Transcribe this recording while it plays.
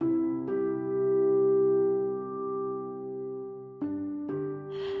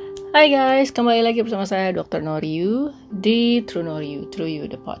Hai guys, kembali lagi bersama saya Dr. Noryu di True Noryu, True You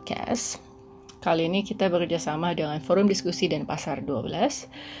The Podcast. Kali ini kita bekerja sama dengan Forum Diskusi Denpasar 12,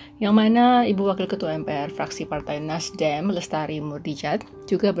 yang mana Ibu Wakil Ketua MPR fraksi Partai Nasdem, Lestari Murdijat,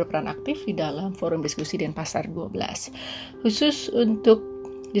 juga berperan aktif di dalam Forum Diskusi Denpasar 12. Khusus untuk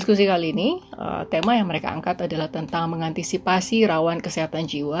diskusi kali ini, tema yang mereka angkat adalah tentang mengantisipasi rawan kesehatan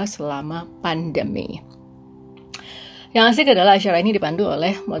jiwa selama pandemi. Yang asik adalah acara ini dipandu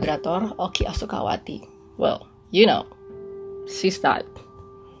oleh moderator Oki Asukawati. Well, you know, she's that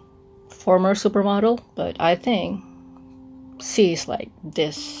former supermodel, but I think she's like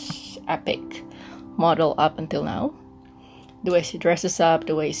this epic model up until now. The way she dresses up,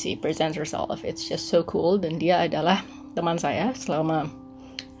 the way she presents herself, it's just so cool. Dan dia adalah teman saya selama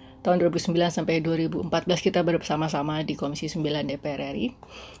tahun 2009 sampai 2014 kita bersama-sama di Komisi 9 DPR RI.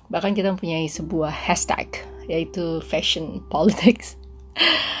 Bahkan kita mempunyai sebuah hashtag, yaitu fashion politics.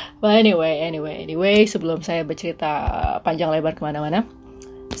 But anyway, sebelum saya bercerita panjang lebar kemana-mana,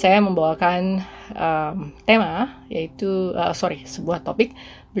 saya membawakan tema, yaitu sebuah topik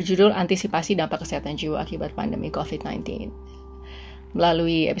berjudul antisipasi dampak kesehatan jiwa akibat pandemi COVID-19.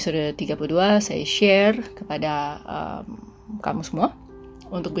 Melalui episode 32, saya share kepada kamu semua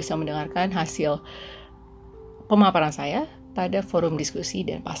untuk bisa mendengarkan hasil pemaparan saya pada forum diskusi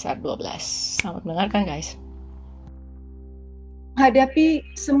Denpasar 12. Selamat mendengarkan guys. Menghadapi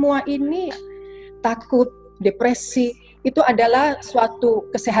semua ini, takut, depresi, itu adalah suatu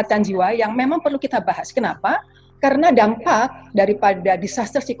kesehatan jiwa yang memang perlu kita bahas. Kenapa? Karena dampak daripada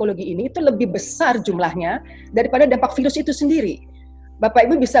disaster psikologi ini itu lebih besar jumlahnya daripada dampak virus itu sendiri. Bapak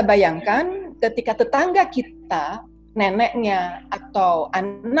Ibu bisa bayangkan ketika tetangga kita, neneknya atau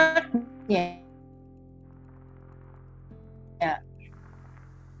anaknya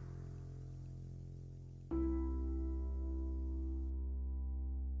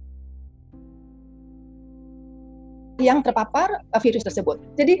yang terpapar virus tersebut.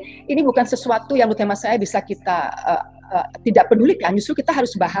 Jadi ini bukan sesuatu yang tema saya bisa kita tidak pedulikan, justru kita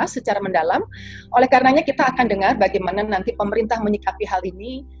harus bahas secara mendalam. Oleh karenanya kita akan dengar bagaimana nanti pemerintah menyikapi hal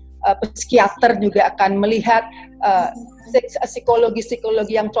ini. Psikiater juga akan melihat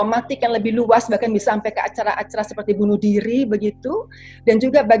psikologi yang traumatik yang lebih luas, bahkan bisa sampai ke acara-acara seperti bunuh diri begitu, dan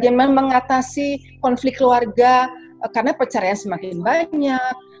juga bagaimana mengatasi konflik keluarga karena perceraian semakin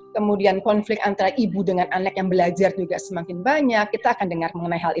banyak, kemudian konflik antara ibu dengan anak yang belajar juga semakin banyak. Kita akan dengar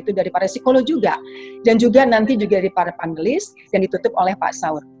mengenai hal itu dari para psikolog juga, dan juga nanti juga dari para panelis, dan ditutup oleh Pak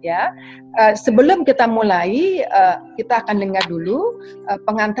Saur. Ya, sebelum kita mulai, kita akan dengar dulu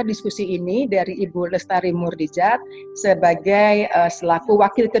pengantar diskusi ini dari Ibu Lestari Murdijat sebagai selaku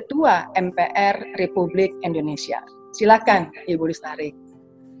Wakil Ketua MPR Republik Indonesia. Silakan Ibu Lestari.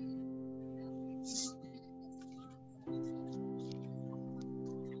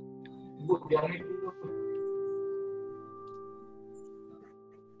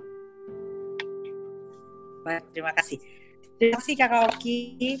 Baik, terima kasih. Terima kasih Kakak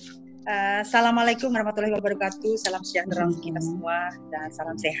Oki. Assalamualaikum warahmatullahi wabarakatuh. Salam sejahtera untuk kita semua dan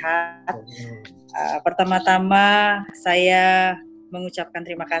salam sehat. Pertama-tama saya mengucapkan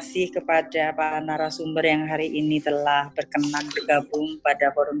terima kasih kepada para narasumber yang hari ini telah berkenan bergabung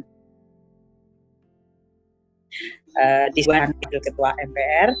pada forum diskusi Ketua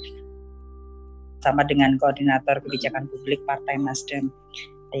MPR sama dengan Koordinator Kebijakan Publik Partai Nasdem.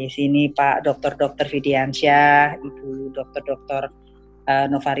 Di sini Pak Dr. Fidiansyah, Ibu Dr.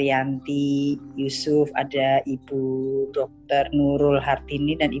 Novarianti Yusuf, ada Ibu Dr. Nurul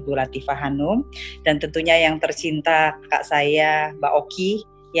Hartini dan Ibu Latifah Hanum, dan tentunya yang tercinta Kak saya Mbak Oki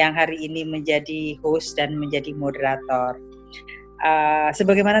yang hari ini menjadi host dan menjadi moderator.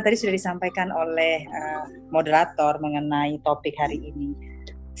 Sebagaimana tadi sudah disampaikan oleh moderator mengenai topik hari ini,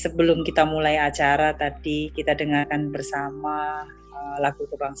 sebelum kita mulai acara tadi kita dengarkan bersama lagu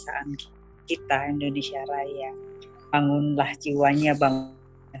kebangsaan kita, Indonesia Raya. Bangunlah jiwanya, bang,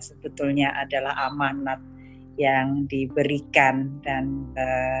 sebetulnya adalah amanat yang diberikan dan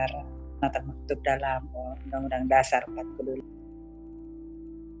termaktub dalam Undang-Undang Dasar 45.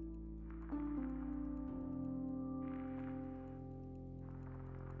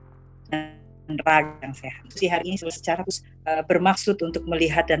 Raga yang sehat. Hari ini secara khusus bermaksud untuk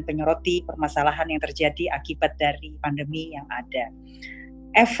melihat dan menyoroti permasalahan yang terjadi akibat dari pandemi yang ada.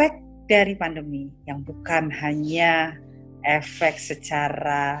 Efek dari pandemi yang bukan hanya efek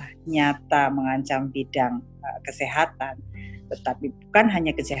secara nyata mengancam bidang kesehatan, tetapi bukan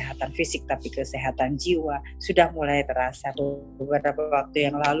hanya kesehatan fisik tapi kesehatan jiwa sudah mulai terasa. Beberapa waktu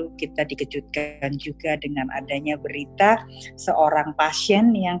yang lalu kita dikejutkan juga dengan adanya berita seorang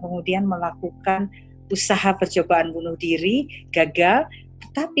pasien yang kemudian melakukan usaha percobaan bunuh diri gagal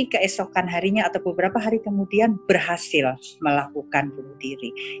tetapi keesokan harinya atau beberapa hari kemudian berhasil melakukan bunuh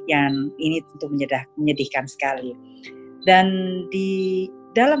diri. Yang ini tentu menyedihkan sekali. Dan di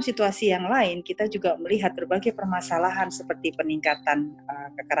dalam situasi yang lain, kita juga melihat berbagai permasalahan seperti peningkatan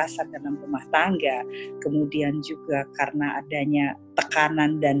kekerasan dalam rumah tangga, kemudian juga karena adanya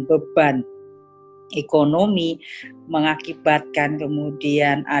tekanan dan beban ekonomi mengakibatkan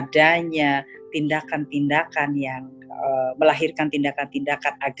kemudian adanya tindakan-tindakan yang melahirkan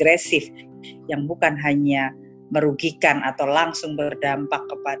tindakan-tindakan agresif yang bukan hanya merugikan atau langsung berdampak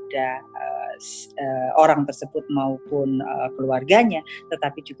kepada orang tersebut maupun keluarganya,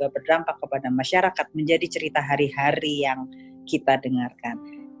 tetapi juga berdampak kepada masyarakat, menjadi cerita hari-hari yang kita dengarkan.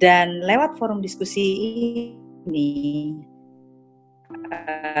 Dan lewat forum diskusi ini,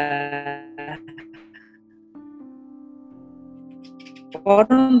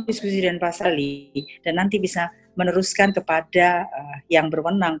 forum diskusi dan pasali, dan nanti bisa meneruskan kepada yang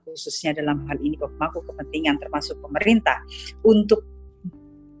berwenang, khususnya dalam hal ini pemangku kepentingan termasuk pemerintah, untuk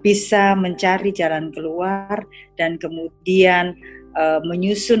bisa mencari jalan keluar dan kemudian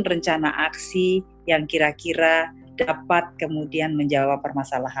menyusun rencana aksi yang kira-kira dapat kemudian menjawab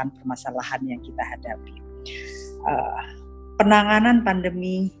permasalahan-permasalahan yang kita hadapi. Penanganan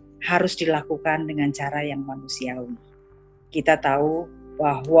pandemi harus dilakukan dengan cara yang manusiawi. Kita tahu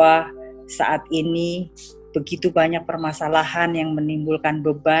bahwa saat ini begitu banyak permasalahan yang menimbulkan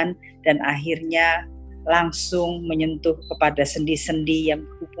beban dan akhirnya langsung menyentuh kepada sendi-sendi yang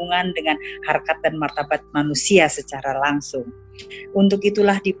berhubungan dengan harkat dan martabat manusia secara langsung. Untuk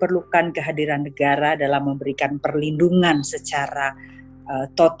itulah diperlukan kehadiran negara dalam memberikan perlindungan secara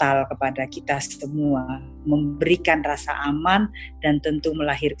total kepada kita semua, memberikan rasa aman dan tentu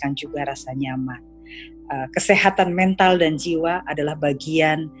melahirkan juga rasa nyaman. Kesehatan mental dan jiwa adalah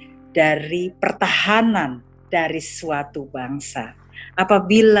bagian dari pertahanan dari suatu bangsa.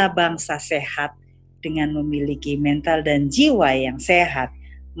 Apabila bangsa sehat dengan memiliki mental dan jiwa yang sehat,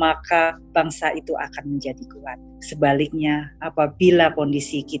 maka bangsa itu akan menjadi kuat. Sebaliknya, apabila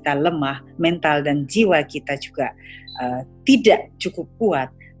kondisi kita lemah, mental dan jiwa kita juga tidak cukup kuat,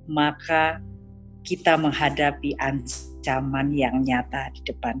 maka kita menghadapi ancaman yang nyata di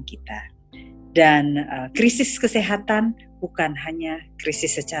depan kita. Dan krisis kesehatan bukan hanya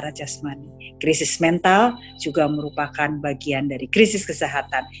krisis secara jasmani. Krisis mental juga merupakan bagian dari krisis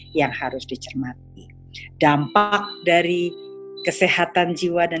kesehatan yang harus dicermati. Dampak dari kesehatan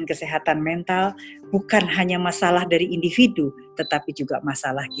jiwa dan kesehatan mental bukan hanya masalah dari individu, tetapi juga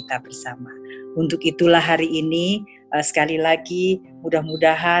masalah kita bersama. Untuk itulah hari ini sekali lagi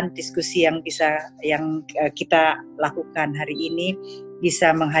mudah-mudahan diskusi yang kita lakukan hari ini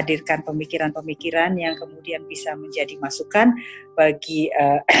bisa menghadirkan pemikiran-pemikiran yang kemudian bisa menjadi masukan bagi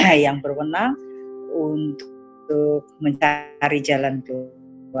yang berwenang untuk mencari jalan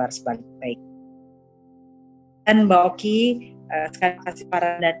keluar sebaik-baik. Dan Mbak Oki, sekali kasih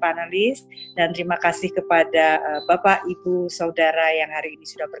para dan panelis, dan terima kasih kepada Bapak, Ibu, Saudara yang hari ini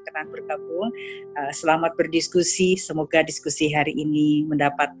sudah berkenan bergabung. Selamat berdiskusi, semoga diskusi hari ini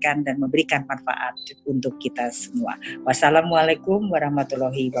mendapatkan dan memberikan manfaat untuk kita semua. Wassalamualaikum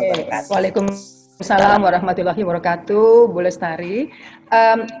warahmatullahi wabarakatuh. Waalaikumsalam warahmatullahi wabarakatuh, Bu Lestari.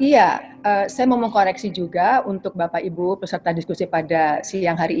 Saya mau mengkoreksi juga untuk Bapak Ibu peserta diskusi pada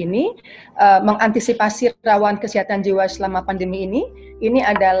siang hari ini, mengantisipasi rawan kesehatan jiwa selama pandemi ini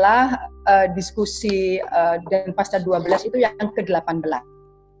adalah diskusi dan pasca 12 itu yang ke-18.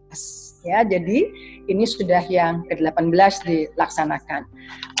 Ya, jadi ini sudah yang ke-18 dilaksanakan.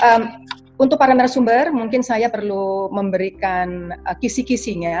 Untuk para narasumber, mungkin saya perlu memberikan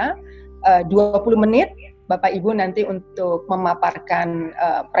kisi-kisinya 20 menit Bapak Ibu nanti untuk memaparkan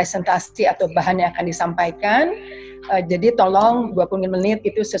presentasi atau bahan yang akan disampaikan. Jadi tolong 20 menit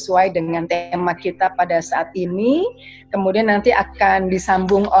itu sesuai dengan tema kita pada saat ini. Kemudian nanti akan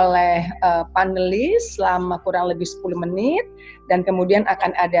disambung oleh panelis selama kurang lebih 10 menit. Dan kemudian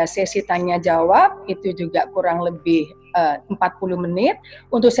akan ada sesi tanya jawab, itu juga kurang lebih 40 menit.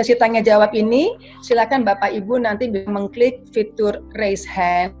 Untuk sesi tanya jawab ini, silakan Bapak Ibu nanti bisa mengklik fitur raise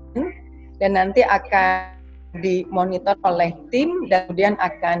hand. Dan nanti akan dimonitor oleh tim dan kemudian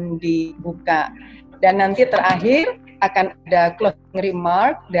akan dibuka. Dan nanti terakhir akan ada closing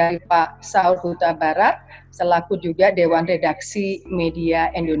remark dari Pak Saur Huta Barat selaku juga Dewan Redaksi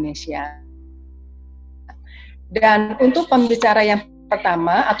Media Indonesia. Dan untuk pembicara yang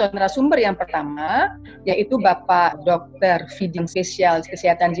pertama atau narasumber yang pertama yaitu Bapak Dr. Fiding Spesial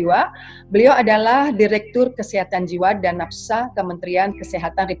Kesehatan Jiwa. Beliau adalah Direktur Kesehatan Jiwa dan Nafsa Kementerian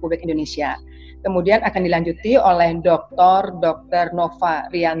Kesehatan Republik Indonesia. Kemudian akan dilanjuti oleh Dr. Nova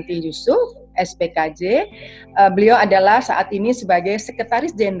Rianti Yusuf, SPKJ. Beliau adalah saat ini sebagai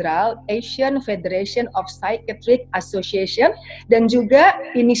Sekretaris Jenderal Asian Federation of Psychiatric Association dan juga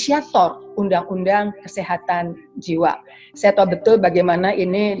inisiator Undang-Undang Kesehatan Jiwa. Saya tahu betul bagaimana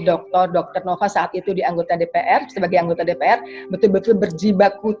ini Dr. Nova saat itu sebagai anggota DPR betul-betul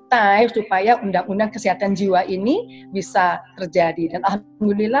berjibaku supaya Undang-Undang Kesehatan Jiwa ini bisa terjadi, dan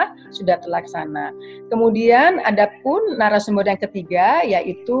alhamdulillah sudah terlaksana. Kemudian ada pun narasumber yang ketiga,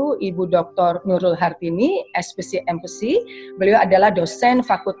 yaitu Ibu Dr. Nurul Hartini, SPC MPC. Beliau adalah dosen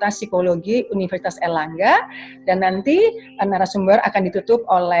Fakultas Psikologi Universitas Erlangga, dan nanti narasumber akan ditutup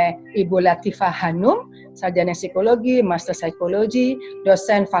oleh Ibu Latifah Hanum, sarjana psikologi, master psikologi,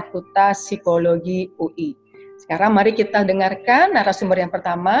 dosen Fakultas Psikologi UI. Sekarang mari kita dengarkan narasumber yang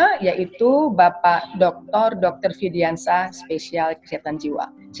pertama, yaitu Bapak Dr. Fidiansa, spesial kesehatan jiwa.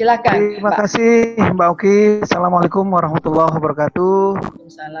 Silakan. Terima kasih Mbak Oki. Assalamualaikum warahmatullahi wabarakatuh.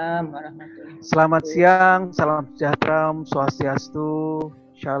 Waalaikumsalam warahmatullahi wabarakatuh. Selamat siang, salam sejahtera, swastiastu,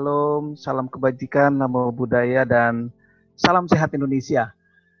 shalom, salam kebajikan, namo buddhaya, dan salam sehat Indonesia.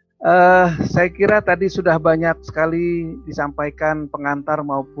 Saya kira tadi sudah banyak sekali disampaikan pengantar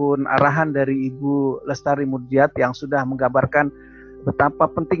maupun arahan dari Ibu Lestari Murjiat yang sudah menggambarkan betapa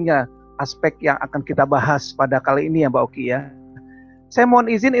pentingnya aspek yang akan kita bahas pada kali ini ya Mbak Oki ya. Saya mohon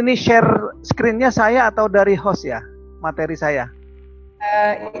izin ini share screen-nya saya atau dari host ya, materi saya?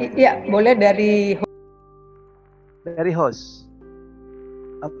 Iya, boleh dari host.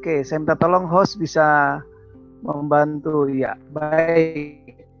 Oke, saya minta tolong host bisa membantu ya.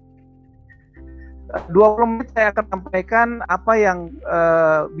 Baik. 20 menit saya akan sampaikan apa yang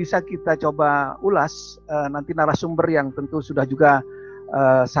bisa kita coba ulas, nanti narasumber yang tentu sudah juga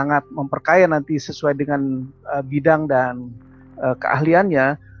sangat memperkaya nanti sesuai dengan bidang dan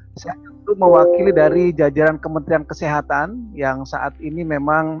keahliannya. Saya tentu mewakili dari jajaran Kementerian Kesehatan yang saat ini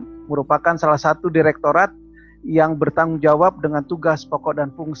memang merupakan salah satu direktorat yang bertanggung jawab dengan tugas pokok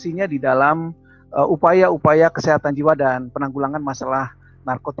dan fungsinya di dalam upaya-upaya kesehatan jiwa dan penanggulangan masalah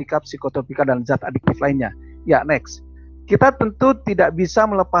narkotika, psikotropika, dan zat adiktif lainnya. Ya, next. Kita tentu tidak bisa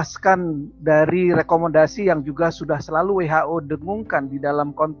melepaskan dari rekomendasi yang juga sudah selalu WHO dengungkan di dalam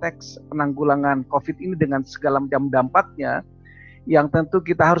konteks penanggulangan COVID ini dengan segala macam dampaknya, yang tentu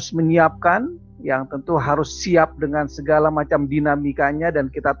kita harus menyiapkan, yang tentu harus siap dengan segala macam dinamikanya, dan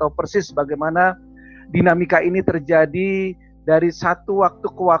kita tahu persis bagaimana dinamika ini terjadi dari satu waktu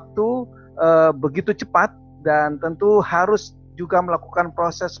ke waktu begitu cepat, dan tentu harus juga melakukan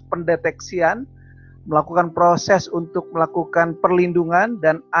proses pendeteksian, melakukan proses untuk melakukan perlindungan,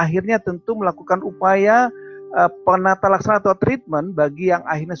 dan akhirnya tentu melakukan upaya penata laksana atau treatment bagi yang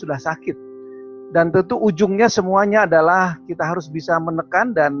akhirnya sudah sakit. Dan tentu ujungnya semuanya adalah kita harus bisa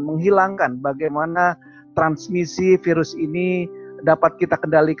menekan dan menghilangkan bagaimana transmisi virus ini dapat kita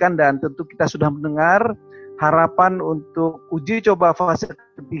kendalikan, dan tentu kita sudah mendengar harapan untuk uji coba fase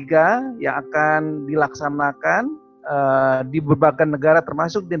ketiga yang akan dilaksanakan di berbagai negara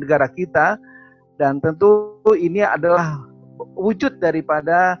termasuk di negara kita, dan tentu ini adalah wujud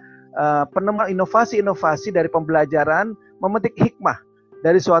daripada penemuan inovasi-inovasi dari pembelajaran memetik hikmah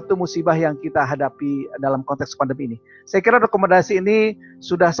dari suatu musibah yang kita hadapi dalam konteks pandemi ini. Saya kira rekomendasi ini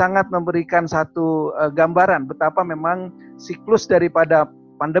sudah sangat memberikan satu gambaran betapa memang siklus daripada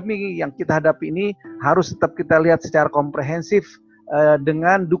pandemi yang kita hadapi ini harus tetap kita lihat secara komprehensif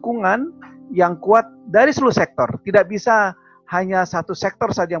dengan dukungan yang kuat dari seluruh sektor. Tidak bisa hanya satu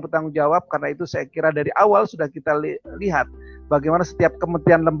sektor saja yang bertanggung jawab, karena itu saya kira dari awal sudah kita lihat bagaimana setiap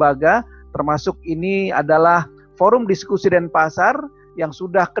kementerian lembaga, termasuk ini adalah forum diskusi dan pasar yang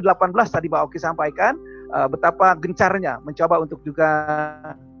sudah ke-18 tadi Mbak Oki sampaikan, betapa gencarnya mencoba untuk juga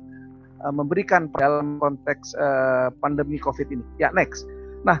memberikan dalam konteks pandemi COVID ini. Ya, next.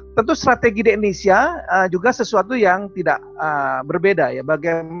 Nah, tentu strategi di Indonesia juga sesuatu yang tidak berbeda ya.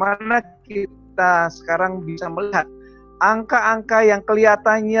 Bagaimana kita sekarang bisa melihat angka-angka yang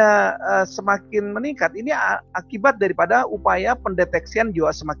kelihatannya semakin meningkat, ini akibat daripada upaya pendeteksian juga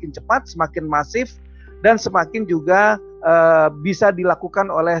semakin cepat, semakin masif, dan semakin juga bisa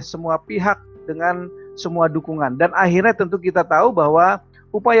dilakukan oleh semua pihak dengan semua dukungan. Dan akhirnya tentu kita tahu bahwa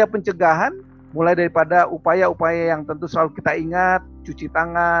upaya pencegahan mulai daripada upaya-upaya yang tentu selalu kita ingat, cuci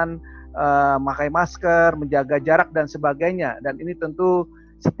tangan, memakai masker, menjaga jarak, dan sebagainya. Dan ini tentu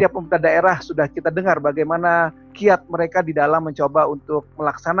setiap pemerintah daerah sudah kita dengar bagaimana kiat mereka di dalam mencoba untuk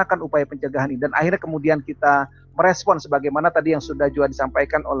melaksanakan upaya pencegahan ini. Dan akhirnya kemudian kita merespon sebagaimana tadi yang sudah juga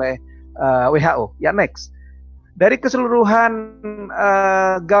disampaikan oleh WHO. Ya, next. Dari keseluruhan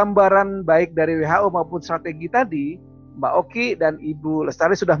gambaran baik dari WHO maupun strategi tadi, Mbak Oki dan Ibu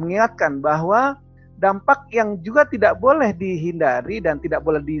Lestari sudah mengingatkan bahwa dampak yang juga tidak boleh dihindari dan tidak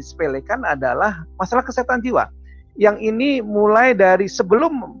boleh disepelekan adalah masalah kesehatan jiwa. Yang ini mulai dari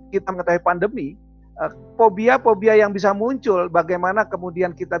sebelum kita mengetahui pandemi, fobia-fobia yang bisa muncul, bagaimana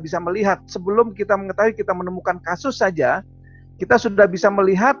kemudian kita bisa melihat sebelum kita mengetahui, kita menemukan kasus saja, kita sudah bisa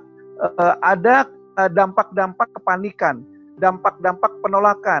melihat ada dampak-dampak kepanikan, dampak-dampak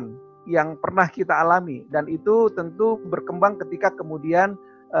penolakan yang pernah kita alami, dan itu tentu berkembang ketika kemudian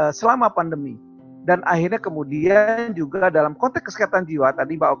selama pandemi. Dan akhirnya kemudian juga dalam konteks kesehatan jiwa,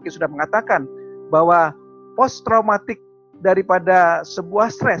 tadi Mbak Oki sudah mengatakan bahwa post traumatik daripada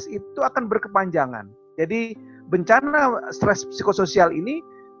sebuah stres itu akan berkepanjangan. Jadi bencana stres psikososial ini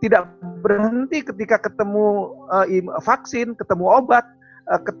tidak berhenti ketika ketemu vaksin, ketemu obat,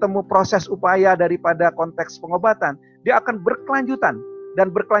 ketemu proses upaya daripada konteks pengobatan. Dia akan berkelanjutan. Dan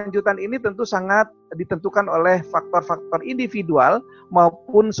berkelanjutan ini tentu sangat ditentukan oleh faktor-faktor individual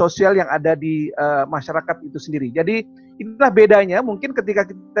maupun sosial yang ada di masyarakat itu sendiri. Jadi inilah bedanya mungkin ketika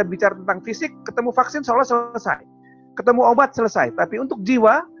kita bicara tentang fisik, ketemu vaksin seolah selesai, ketemu obat selesai. Tapi untuk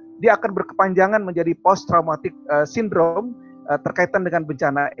jiwa, dia akan berkepanjangan menjadi post-traumatic syndrome terkaitan dengan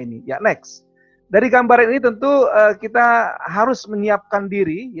bencana ini. Ya, next. Dari gambaran ini tentu kita harus menyiapkan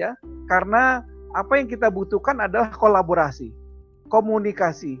diri, ya, karena apa yang kita butuhkan adalah kolaborasi,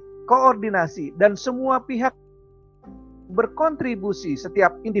 komunikasi, koordinasi, dan semua pihak berkontribusi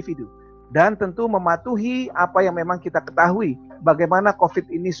setiap individu. Dan tentu mematuhi apa yang memang kita ketahui, bagaimana COVID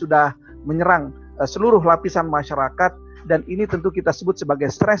ini sudah menyerang seluruh lapisan masyarakat, dan ini tentu kita sebut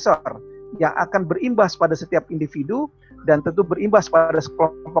sebagai stresor yang akan berimbas pada setiap individu, dan tentu berimbas pada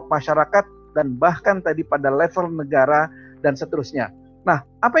kelompok masyarakat, dan bahkan tadi pada level negara, dan seterusnya. Nah,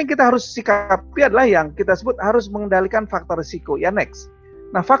 apa yang kita harus sikapi adalah yang kita sebut harus mengendalikan faktor risiko. Ya, next.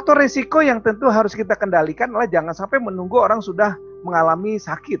 Nah, faktor risiko yang tentu harus kita kendalikan adalah jangan sampai menunggu orang sudah mengalami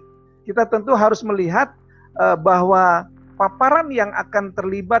sakit. Kita tentu harus melihat bahwa paparan yang akan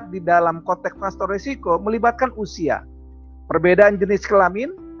terlibat di dalam konteks faktor risiko melibatkan usia, perbedaan jenis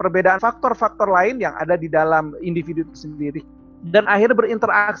kelamin, perbedaan faktor-faktor lain yang ada di dalam individu itu sendiri, dan akhirnya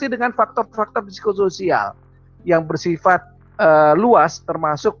berinteraksi dengan faktor-faktor psikososial yang bersifat luas,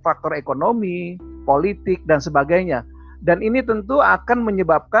 termasuk faktor ekonomi, politik, dan sebagainya. Dan ini tentu akan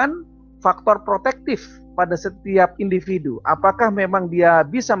menyebabkan faktor protektif pada setiap individu. Apakah memang dia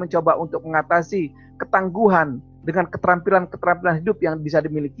bisa mencoba untuk mengatasi ketangguhan dengan keterampilan-keterampilan hidup yang bisa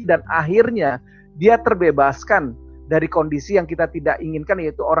dimiliki, dan akhirnya dia terbebaskan dari kondisi yang kita tidak inginkan,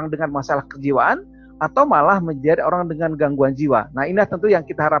 yaitu orang dengan masalah kejiwaan, atau malah menjadi orang dengan gangguan jiwa. Nah, ini tentu yang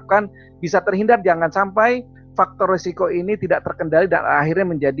kita harapkan bisa terhindar, jangan sampai faktor risiko ini tidak terkendali dan akhirnya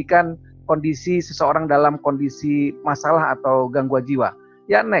menjadikan kondisi seseorang dalam kondisi masalah atau gangguan jiwa.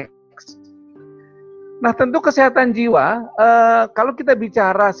 Ya, next. Nah, tentu kesehatan jiwa, kalau kita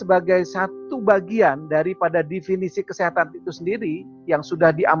bicara sebagai satu bagian daripada definisi kesehatan itu sendiri yang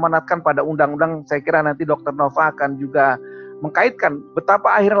sudah diamanatkan pada undang-undang, saya kira nanti Dr. Nova akan juga mengkaitkan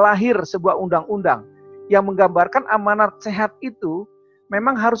betapa akhir lahir sebuah undang-undang yang menggambarkan amanat sehat itu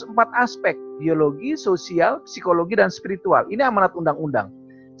memang harus 4 aspek, biologi, sosial, psikologi, dan spiritual. Ini amanat undang-undang.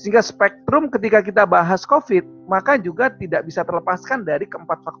 Sehingga spektrum ketika kita bahas COVID, maka juga tidak bisa terlepaskan dari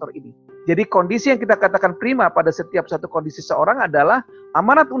keempat faktor ini. Jadi kondisi yang kita katakan prima pada setiap satu kondisi seorang adalah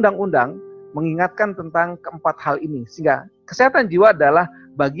amanat undang-undang mengingatkan tentang keempat hal ini. Sehingga kesehatan jiwa adalah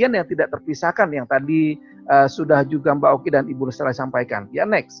bagian yang tidak terpisahkan yang tadi sudah juga Mbak Oki dan Ibu Lestari sampaikan. Ya,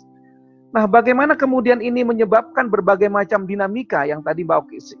 next. Nah, bagaimana kemudian ini menyebabkan berbagai macam dinamika yang tadi Mbak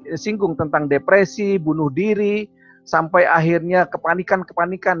Oki singgung tentang depresi, bunuh diri, sampai akhirnya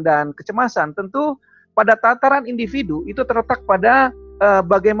kepanikan-kepanikan dan kecemasan. Tentu pada tataran individu itu terletak pada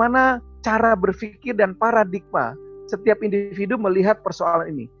bagaimana cara berpikir dan paradigma setiap individu melihat persoalan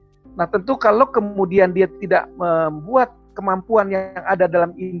ini. Nah, tentu kalau kemudian dia tidak membuat kemampuan yang ada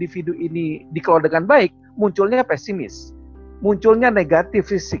dalam individu ini dikelola dengan baik, munculnya pesimis, munculnya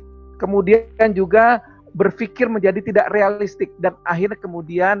negatif fisik, kemudian juga berpikir menjadi tidak realistik, dan akhirnya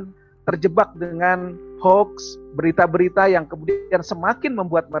kemudian terjebak dengan hoax, berita-berita yang kemudian semakin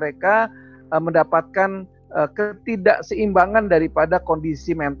membuat mereka mendapatkan ketidakseimbangan daripada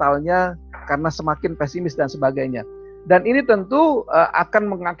kondisi mentalnya karena semakin pesimis dan sebagainya. Dan ini tentu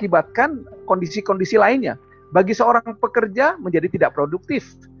akan mengakibatkan kondisi-kondisi lainnya. Bagi seorang pekerja menjadi tidak produktif.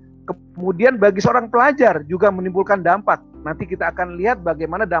 Kemudian bagi seorang pelajar juga menimbulkan dampak. Nanti kita akan lihat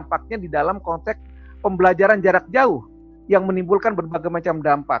bagaimana dampaknya di dalam konteks pembelajaran jarak jauh yang menimbulkan berbagai macam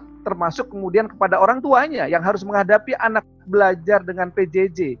dampak. Termasuk kemudian kepada orang tuanya yang harus menghadapi anak belajar dengan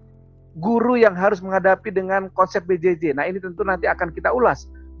PJJ. Guru yang harus menghadapi dengan konsep PJJ. Nah, ini tentu nanti akan kita ulas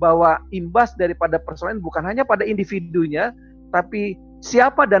bahwa imbas daripada persoalan bukan hanya pada individunya, tapi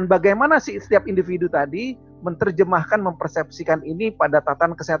siapa dan bagaimana sih setiap individu tadi menerjemahkan, mempersepsikan ini pada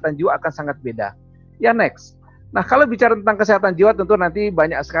tatanan kesehatan jiwa akan sangat beda. Ya, next. Nah, kalau bicara tentang kesehatan jiwa tentu nanti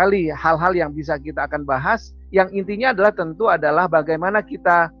banyak sekali hal-hal yang bisa kita akan bahas. Yang intinya adalah tentu adalah bagaimana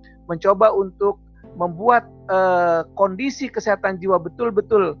kita mencoba untuk membuat kondisi kesehatan jiwa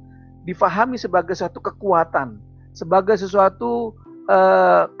betul-betul difahami sebagai suatu kekuatan, sebagai sesuatu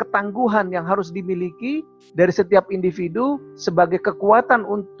ketangguhan yang harus dimiliki dari setiap individu sebagai kekuatan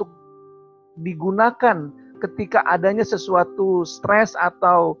untuk digunakan ketika adanya sesuatu stres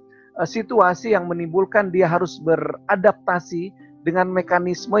atau situasi yang menimbulkan dia harus beradaptasi dengan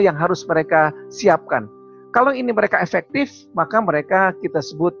mekanisme yang harus mereka siapkan. Kalau ini mereka efektif, maka mereka kita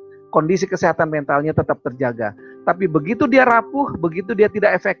sebut kondisi kesehatan mentalnya tetap terjaga. Tapi begitu dia rapuh, begitu dia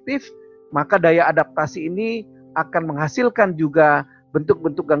tidak efektif, maka daya adaptasi ini akan menghasilkan juga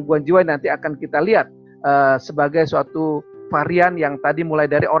bentuk-bentuk gangguan jiwa yang nanti akan kita lihat sebagai suatu varian yang tadi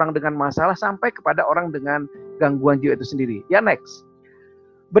mulai dari orang dengan masalah sampai kepada orang dengan gangguan jiwa itu sendiri. Ya, next.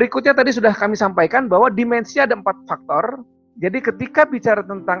 Berikutnya tadi sudah kami sampaikan bahwa dimensi ada 4 faktor. Jadi ketika bicara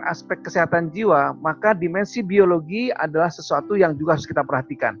tentang aspek kesehatan jiwa, maka dimensi biologi adalah sesuatu yang juga harus kita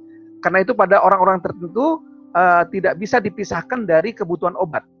perhatikan. Karena itu pada orang-orang tertentu tidak bisa dipisahkan dari kebutuhan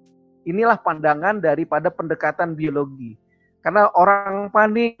obat. Inilah pandangan daripada pendekatan biologi. Karena orang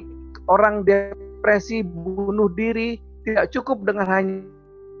panik, orang depresi, bunuh diri, tidak cukup dengan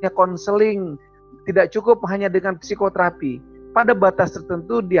hanya konseling, tidak cukup hanya dengan psikoterapi. Pada batas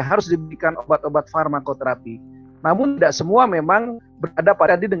tertentu dia harus diberikan obat-obat farmakoterapi. Namun tidak semua memang berada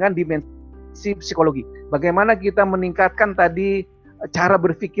pada dengan dimensi psikologi. Bagaimana kita meningkatkan tadi cara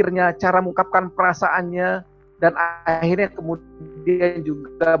berpikirnya, cara mengungkapkan perasaannya, dan akhirnya kemudian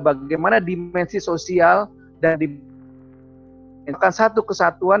juga bagaimana dimensi sosial dan bukan satu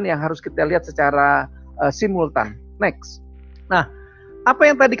kesatuan yang harus kita lihat secara simultan. Next. Nah, apa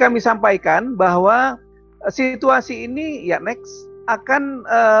yang tadi kami sampaikan bahwa situasi ini ya next akan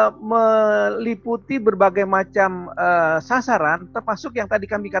meliputi berbagai macam sasaran, termasuk yang tadi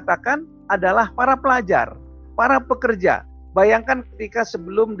kami katakan adalah para pelajar, para pekerja. Bayangkan ketika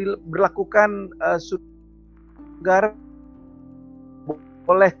sebelum diberlakukan negara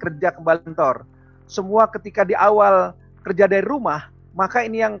boleh kerja kembali kantor. Semua ketika di awal kerja dari rumah, maka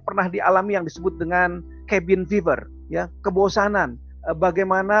ini yang pernah dialami yang disebut dengan cabin fever, ya, kebosanan.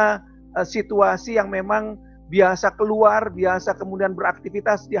 Bagaimana situasi yang memang biasa keluar, biasa kemudian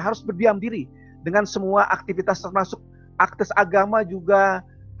beraktivitas, dia harus berdiam diri dengan semua aktivitas termasuk aktes agama juga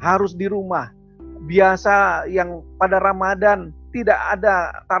harus di rumah. Biasa yang pada Ramadan tidak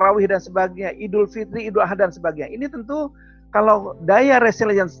ada tarawih dan sebagainya, Idul Fitri, Idul Adha dan sebagainya. Ini tentu kalau daya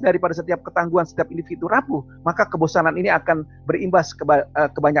resilience daripada setiap ketangguhan setiap individu rapuh, maka kebosanan ini akan berimbas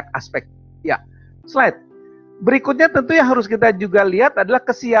ke banyak aspek. Ya, slide. Berikutnya tentu yang harus kita juga lihat adalah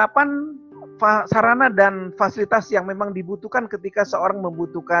kesiapan sarana dan fasilitas yang memang dibutuhkan ketika seorang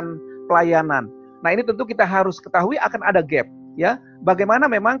membutuhkan pelayanan. Nah, ini tentu kita harus ketahui akan ada gap, ya. Bagaimana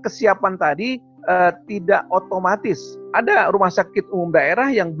memang kesiapan tadi tidak otomatis. Ada rumah sakit umum daerah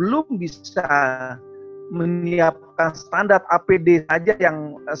yang belum bisa menyiapkan standar APD saja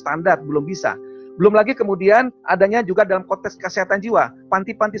yang standar, belum bisa. Belum lagi kemudian adanya juga dalam konteks kesehatan jiwa,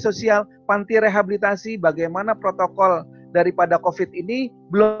 panti-panti sosial, panti rehabilitasi, bagaimana protokol daripada COVID ini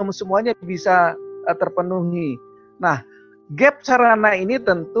belum semuanya bisa terpenuhi. Nah, gap sarana ini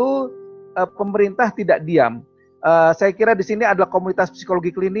tentu pemerintah tidak diam. Saya kira di sini adalah komunitas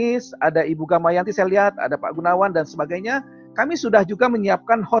psikologi klinis, ada Ibu Gamayanti saya lihat, ada Pak Gunawan dan sebagainya. Kami sudah juga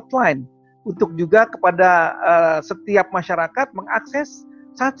menyiapkan hotline untuk juga kepada setiap masyarakat mengakses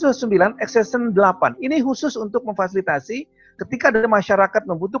 19 extension 8. Ini khusus untuk memfasilitasi ketika ada masyarakat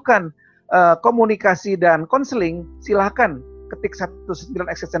membutuhkan komunikasi dan konseling, silakan ketik 19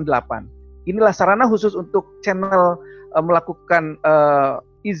 extension 8. Inilah sarana khusus untuk channel melakukan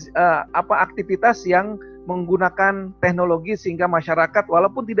aktivitas yang menggunakan teknologi sehingga masyarakat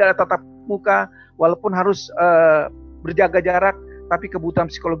walaupun tidak ada tatap muka, walaupun harus berjaga jarak, tapi kebutuhan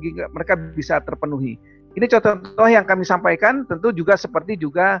psikologi mereka bisa terpenuhi. Ini contoh-contoh yang kami sampaikan, tentu juga seperti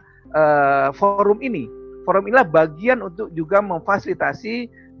juga forum ini. Forum inilah bagian untuk juga memfasilitasi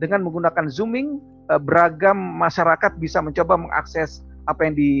dengan menggunakan Zooming, beragam masyarakat bisa mencoba mengakses apa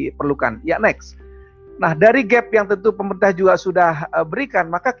yang diperlukan. Ya, next. Nah, dari gap yang tentu pemerintah juga sudah berikan,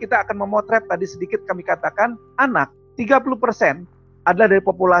 maka kita akan memotret tadi sedikit kami katakan, anak 30% adalah dari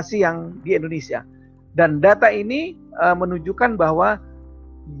populasi yang di Indonesia. Dan data ini menunjukkan bahwa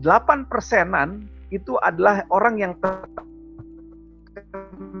 8%-an itu adalah orang yang terkena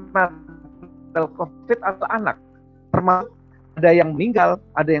COVID atau anak. Termasuk ada yang meninggal,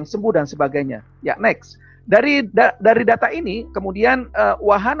 ada yang sembuh dan sebagainya. Ya, next. Dari data ini, kemudian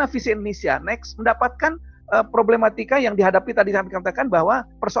Wahana Visi Indonesia Next mendapatkan problematika yang dihadapi tadi saya katakan bahwa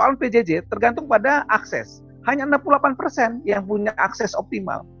persoalan PJJ tergantung pada akses. Hanya 68% yang punya akses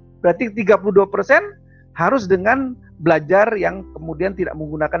optimal. Berarti 32% harus dengan belajar yang kemudian tidak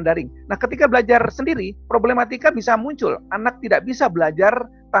menggunakan daring. Nah, ketika belajar sendiri, problematika bisa muncul. Anak tidak bisa belajar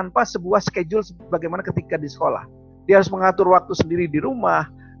tanpa sebuah schedule sebagaimana ketika di sekolah. Dia harus mengatur waktu sendiri di rumah,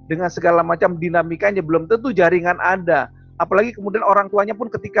 dengan segala macam dinamikanya, belum tentu jaringan ada. Apalagi kemudian orang tuanya pun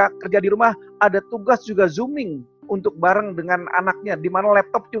ketika kerja di rumah, ada tugas juga Zooming untuk bareng dengan anaknya, di mana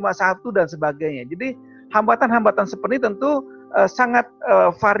laptop cuma satu dan sebagainya. Jadi hambatan-hambatan seperti ini tentu sangat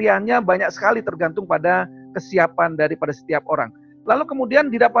variannya banyak sekali tergantung pada kesiapan daripada setiap orang. Lalu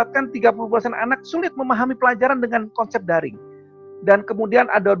kemudian didapatkan 30% anak sulit memahami pelajaran dengan konsep daring. Dan kemudian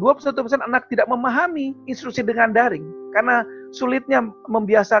ada 21% anak tidak memahami instruksi dengan daring karena sulitnya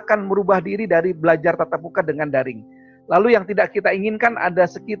membiasakan merubah diri dari belajar tatap muka dengan daring. Lalu yang tidak kita inginkan ada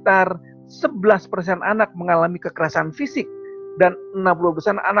sekitar 11% anak mengalami kekerasan fisik dan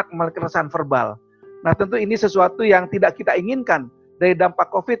 60% anak mengalami kekerasan verbal. Nah, tentu ini sesuatu yang tidak kita inginkan dari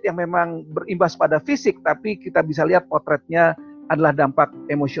dampak COVID yang memang berimbas pada fisik, tapi kita bisa lihat potretnya adalah dampak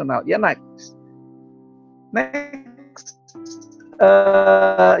emosional. Ya, next.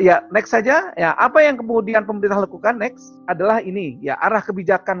 Next saja. Ya, apa yang kemudian pemerintah lakukan next adalah ini. Ya, arah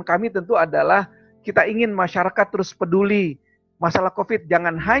kebijakan kami tentu adalah kita ingin masyarakat terus peduli masalah COVID,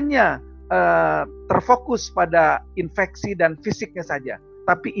 jangan hanya terfokus pada infeksi dan fisiknya saja,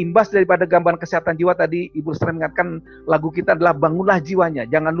 tapi imbas daripada gambaran kesehatan jiwa tadi Ibu sering mengingatkan lagu kita adalah bangunlah jiwanya,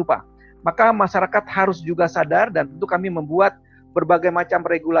 jangan lupa. Maka masyarakat harus juga sadar dan tentu kami membuat berbagai macam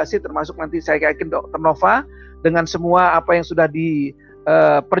regulasi termasuk nanti saya yakin Dr. Nova dengan semua apa yang sudah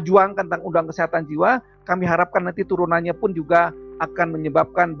diperjuangkan tentang undang kesehatan jiwa, kami harapkan nanti turunannya pun juga akan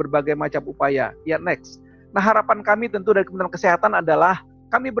menyebabkan berbagai macam upaya. Ya, next. Nah, harapan kami tentu dari Kementerian Kesehatan adalah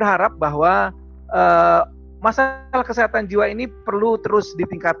kami berharap bahwa masalah kesehatan jiwa ini perlu terus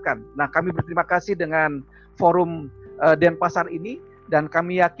ditingkatkan. Nah, kami berterima kasih dengan forum Denpasar ini dan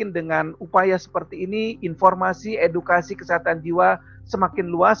kami yakin dengan upaya seperti ini informasi edukasi kesehatan jiwa semakin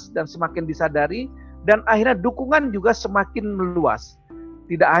luas dan semakin disadari dan akhirnya dukungan juga semakin meluas.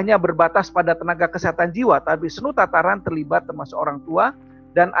 Tidak hanya berbatas pada tenaga kesehatan jiwa, tapi seluruh tataran terlibat termasuk orang tua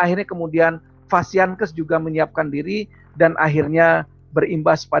dan akhirnya kemudian Fasiankes juga menyiapkan diri dan akhirnya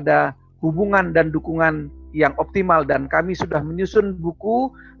berimbas pada hubungan dan dukungan yang optimal dan kami sudah menyusun buku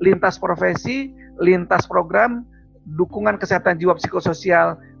lintas profesi, lintas program dukungan kesehatan jiwa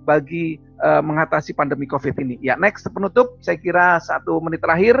psikososial bagi mengatasi pandemi COVID ini. Ya, next penutup, saya kira 1 menit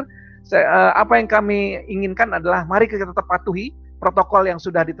terakhir, apa yang kami inginkan adalah mari kita tetap patuhi protokol yang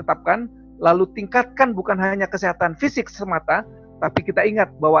sudah ditetapkan, lalu tingkatkan bukan hanya kesehatan fisik semata, tapi kita ingat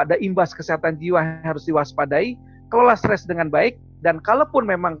bahwa ada imbas kesehatan jiwa yang harus diwaspadai, kelola stres dengan baik, dan kalaupun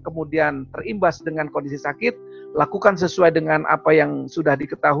memang kemudian terimbas dengan kondisi sakit, lakukan sesuai dengan apa yang sudah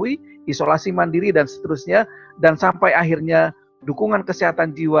diketahui, isolasi mandiri dan seterusnya, dan sampai akhirnya dukungan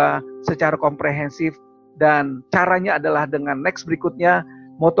kesehatan jiwa secara komprehensif, dan caranya adalah dengan next berikutnya,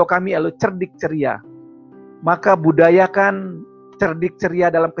 moto kami adalah cerdik ceria. Maka budayakan cerdik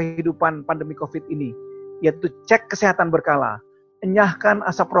ceria dalam kehidupan pandemi COVID ini, yaitu cek kesehatan berkala, enyahkan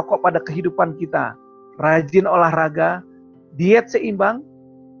asap rokok pada kehidupan kita, rajin olahraga, diet seimbang,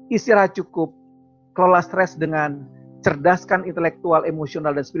 istirahat cukup, kelola stres dengan cerdaskan intelektual,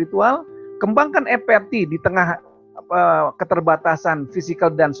 emosional, dan spiritual, kembangkan empati di tengah keterbatasan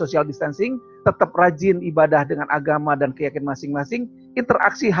physical dan social distancing, tetap rajin ibadah dengan agama dan keyakinan masing-masing,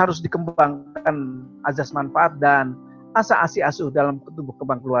 interaksi harus dikembangkan azas manfaat dan asa asi asuh dalam tumbuh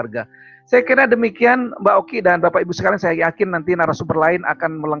kembang keluarga. Saya kira demikian Mbak Oki dan Bapak Ibu sekalian, saya yakin nanti narasumber lain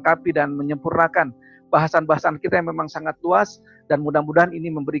akan melengkapi dan menyempurnakan bahasan-bahasan kita yang memang sangat luas dan mudah-mudahan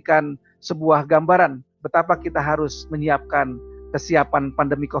ini memberikan sebuah gambaran betapa kita harus menyiapkan kesiapan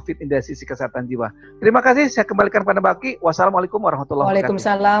pandemi COVID dari sisi kesehatan jiwa. Terima kasih, saya kembalikan pada Mbak Oki. Wassalamualaikum warahmatullahi wabarakatuh.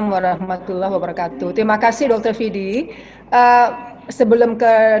 Waalaikumsalam warahmatullahi wabarakatuh. Terima kasih Dr. Vidi. Sebelum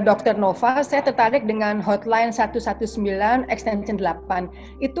ke Dr. Nova, saya tertarik dengan hotline 119 extension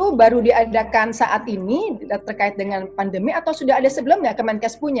 8. Itu baru diadakan saat ini terkait dengan pandemi atau sudah ada sebelumnya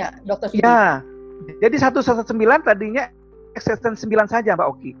Kemenkes punya, Dr. Vidi? Ya, jadi 119 tadinya extension 9 saja Mbak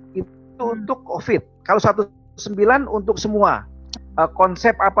Oki. Itu untuk COVID. Kalau 19 untuk semua.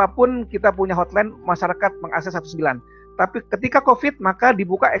 Konsep apapun kita punya hotline, masyarakat mengakses 19. Tapi ketika COVID maka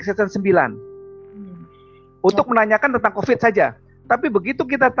dibuka extension 9. Untuk menanyakan tentang COVID saja. Tapi begitu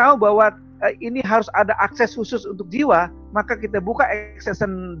kita tahu bahwa ini harus ada akses khusus untuk jiwa, maka kita buka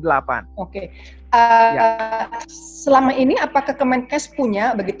extension 8. Oke. Ya. Selama ini apakah Kemenkes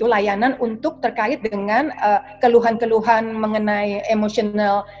punya begitu layanan untuk terkait dengan keluhan-keluhan mengenai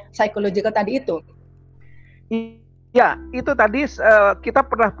emotional, psychological tadi itu? Ya, itu tadi kita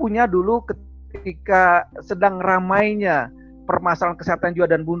pernah punya dulu ketika sedang ramainya permasalahan kesehatan jiwa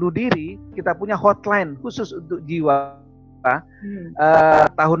dan bunuh diri, kita punya hotline khusus untuk jiwa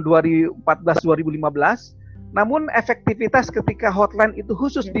tahun 2014-2015. Namun efektivitas ketika hotline itu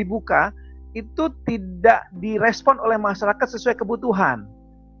khusus dibuka, itu tidak direspon oleh masyarakat sesuai kebutuhan.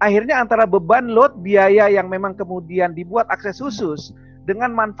 Akhirnya antara beban load biaya yang memang kemudian dibuat akses khusus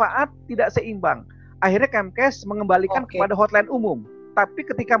dengan manfaat tidak seimbang. Akhirnya Kemenkes mengembalikan kepada hotline umum. Tapi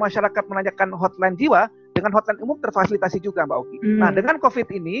ketika masyarakat menanyakan hotline jiwa, dengan hotline umum terfasilitasi juga Mbak Oki. Nah, dengan COVID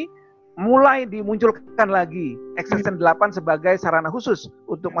ini mulai dimunculkan lagi extension 8 sebagai sarana khusus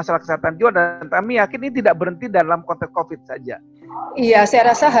untuk masalah kesehatan jiwa, dan kami yakin ini tidak berhenti dalam konteks COVID saja. Iya,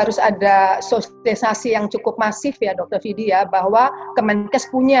 saya rasa harus ada sosialisasi yang cukup masif ya Dr. Vidi ya, bahwa Kemenkes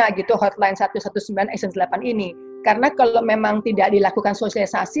punya gitu hotline 119 extension 8 ini. Karena kalau memang tidak dilakukan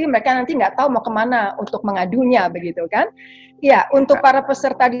sosialisasi, mereka nanti nggak tahu mau kemana untuk mengadunya, begitu kan? Ya, untuk para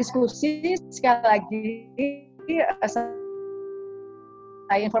peserta diskusi, sekali lagi,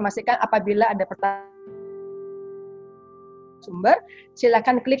 saya informasikan apabila ada pertanyaan sumber,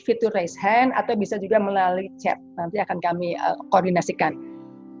 silakan klik fitur raise hand atau bisa juga melalui chat. Nanti akan kami koordinasikan.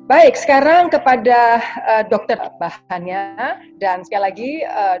 Baik, sekarang kepada dokter bahannya, dan sekali lagi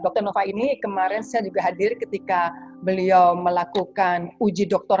Dr. Nova ini kemarin saya juga hadir ketika beliau melakukan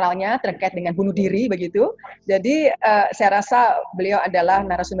uji doktoralnya terkait dengan bunuh diri begitu. Jadi saya rasa beliau adalah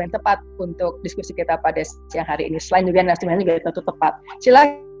narasumber yang tepat untuk diskusi kita pada siang hari ini. Selain juga narasumbernya juga tentu tepat.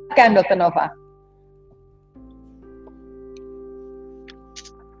 Silakan Dr. Nova.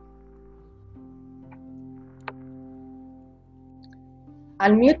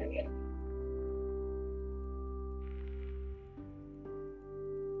 Unmute.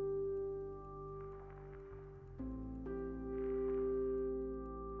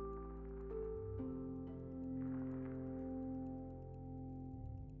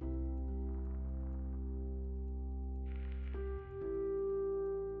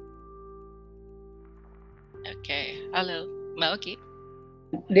 Oke, halo Mbak Oki.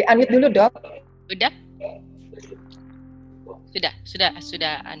 Di-unmute dulu dok. Udah?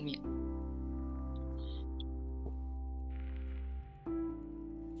 Sudah unmute.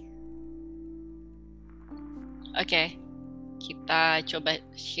 Oke, kita coba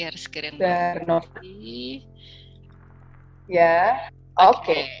share screen lagi. Ya,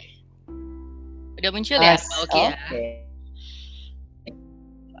 oke. Udah muncul ya, Mbak Oki ya?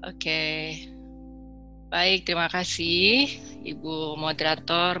 Oke. Baik, terima kasih Ibu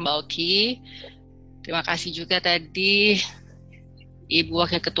Moderator Mbak Oki. Terima kasih juga tadi Ibu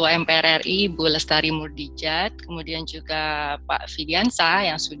Wakil Ketua MPR RI, Ibu Lestari Murdijat, kemudian juga Pak Fidiansa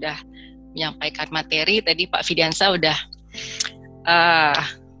yang sudah menyampaikan materi. Tadi Pak Fidiansa udah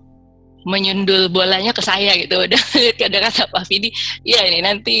menyundul bolanya ke saya gitu. Udah ada kata Pak Fidi, ya ini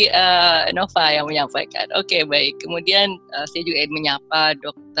nanti Nova yang menyampaikan. Oke, baik. Kemudian saya juga ingin menyapa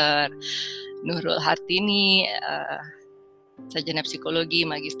Dr. Nurul Hartini, sarjana psikologi,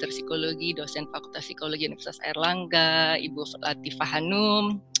 magister psikologi, dosen Fakultas Psikologi Universitas Airlangga, Ibu Latifah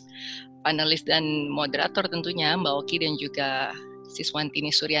Hanum, panelis dan moderator tentunya Mbak Oki dan juga Siswantini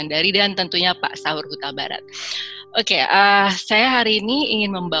Suryandari, dan tentunya Pak Saur Huta Barat. Oke, saya hari ini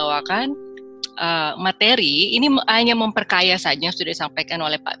ingin membawakan materi ini hanya memperkaya saja yang sudah disampaikan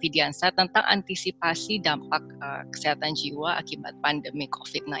oleh Pak Fidiansa tentang antisipasi dampak kesehatan jiwa akibat pandemi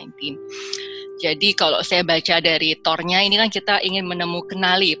COVID-19. Jadi kalau saya baca dari tornya ini kan kita ingin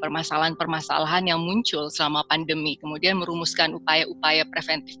kenali permasalahan-permasalahan yang muncul selama pandemi, kemudian merumuskan upaya-upaya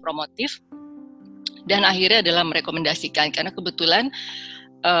preventif promotif, dan akhirnya adalah merekomendasikan, karena kebetulan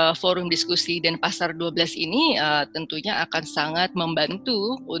forum diskusi dan pasar 12 ini tentunya akan sangat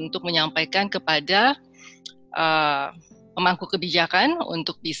membantu untuk menyampaikan kepada pemangku kebijakan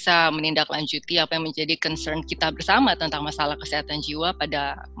untuk bisa menindaklanjuti apa yang menjadi concern kita bersama tentang masalah kesehatan jiwa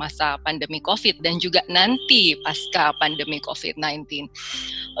pada masa pandemi COVID dan juga nanti pasca pandemi COVID-19.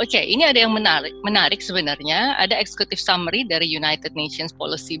 Oke, ini ada yang menarik sebenarnya. Ada executive summary dari United Nations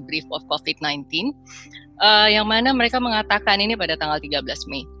Policy Brief of COVID-19 yang mana mereka mengatakan ini pada tanggal 13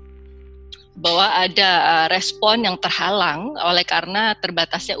 Mei. bahwa ada respon yang terhalang oleh karena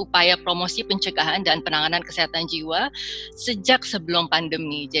terbatasnya upaya promosi pencegahan dan penanganan kesehatan jiwa sejak sebelum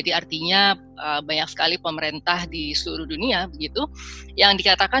pandemi. Jadi artinya banyak sekali pemerintah di seluruh dunia begitu yang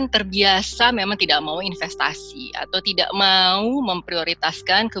dikatakan terbiasa memang tidak mau investasi atau tidak mau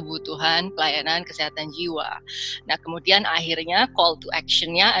memprioritaskan kebutuhan pelayanan kesehatan jiwa. Nah, kemudian akhirnya call to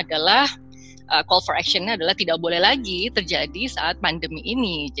action-nya adalah call for action-nya adalah tidak boleh lagi terjadi saat pandemi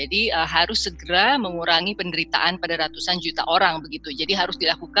ini. Jadi harus segera mengurangi penderitaan pada ratusan juta orang begitu. Jadi harus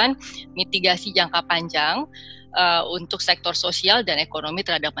dilakukan mitigasi jangka panjang untuk sektor sosial dan ekonomi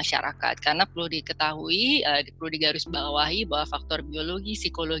terhadap masyarakat. Karena perlu diketahui, perlu digarisbawahi bahwa faktor biologi,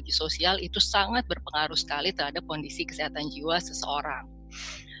 psikologi, sosial itu sangat berpengaruh sekali terhadap kondisi kesehatan jiwa seseorang.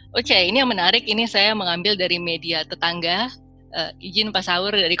 Oke, ini yang menarik. Ini saya mengambil dari media tetangga. Izin Pak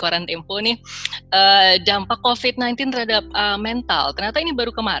Saur dari Koran Tempo nih, dampak COVID-19 terhadap mental. Ternyata ini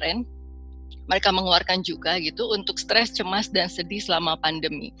baru kemarin mereka mengeluarkan juga gitu untuk stres, cemas, dan sedih selama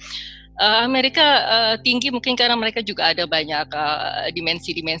pandemi. Amerika tinggi mungkin karena mereka juga ada banyak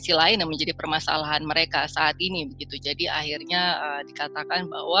dimensi-dimensi lain yang menjadi permasalahan mereka saat ini begitu. Jadi akhirnya dikatakan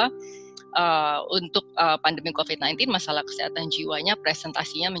bahwa untuk pandemi COVID-19 masalah kesehatan jiwanya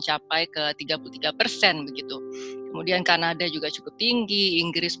presentasinya mencapai ke 33% begitu. Kemudian Kanada juga cukup tinggi,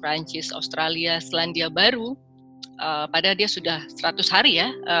 Inggris, Prancis, Australia, Selandia Baru padahal dia sudah 100 hari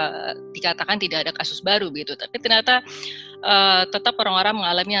ya dikatakan tidak ada kasus baru begitu. Tapi ternyata tetap orang-orang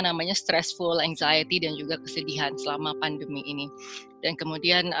mengalami yang namanya stressful anxiety dan juga kesedihan selama pandemi ini. Dan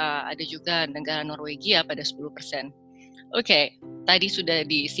kemudian ada juga negara Norwegia pada 10%. Oke, tadi sudah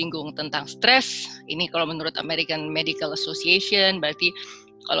disinggung tentang stres. Ini kalau menurut American Medical Association berarti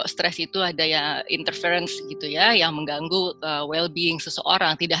kalau stres itu ada ya interference gitu ya, yang mengganggu well-being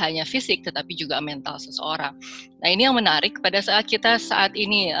seseorang, tidak hanya fisik tetapi juga mental seseorang. Nah ini yang menarik pada saat kita saat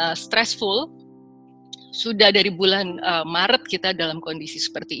ini stressful, sudah dari bulan Maret kita dalam kondisi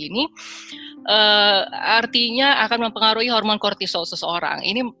seperti ini, artinya akan mempengaruhi hormon kortisol seseorang.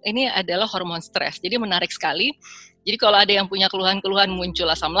 Ini adalah hormon stres, jadi menarik sekali. Jadi kalau ada yang punya keluhan-keluhan muncul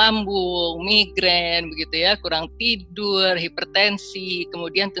asam lambung, migrain, begitu ya, kurang tidur, hipertensi,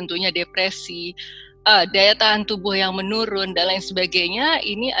 kemudian tentunya depresi, daya tahan tubuh yang menurun dan lain sebagainya,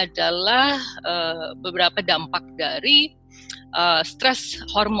 ini adalah beberapa dampak dari stres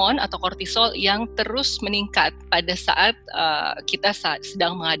hormon atau kortisol yang terus meningkat pada saat kita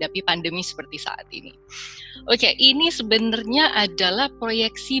sedang menghadapi pandemi seperti saat ini. Oke, ini sebenarnya adalah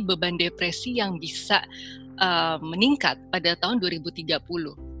proyeksi beban depresi yang bisa meningkat pada tahun 2030.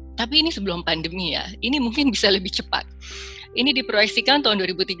 Tapi ini sebelum pandemi ya, ini mungkin bisa lebih cepat. Ini diproyeksikan tahun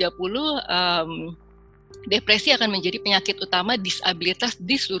 2030 depresi akan menjadi penyakit utama disabilitas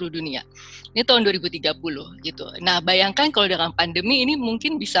di seluruh dunia. Ini tahun 2030 gitu. Nah, bayangkan kalau dengan pandemi ini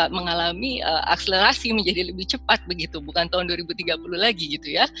mungkin bisa mengalami akselerasi menjadi lebih cepat begitu, bukan tahun 2030 lagi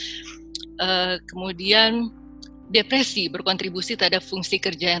gitu ya. Kemudian depresi berkontribusi terhadap fungsi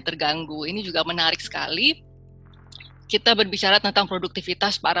kerja yang terganggu. Ini juga menarik sekali. Kita berbicara tentang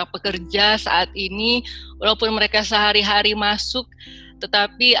produktivitas para pekerja saat ini, walaupun mereka sehari-hari masuk,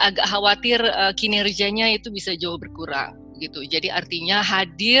 tetapi agak khawatir kinerjanya itu bisa jauh berkurang gitu. Jadi artinya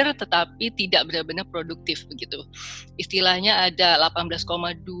hadir tetapi tidak benar-benar produktif begitu. Istilahnya ada 18,2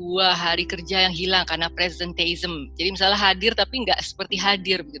 hari kerja yang hilang karena presenteeism. Jadi misalnya hadir tapi nggak seperti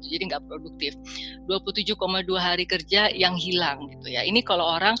hadir begitu, jadi nggak produktif. 27,2 hari kerja yang hilang gitu ya. Ini kalau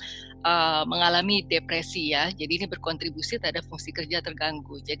orang mengalami depresi ya, jadi ini berkontribusi terhadap fungsi kerja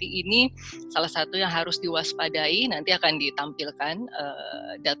terganggu. Jadi ini salah satu yang harus diwaspadai. Nanti akan ditampilkan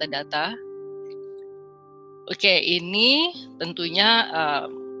data-data. Oke, ini tentunya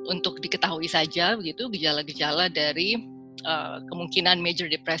untuk diketahui saja begitu gejala-gejala dari kemungkinan major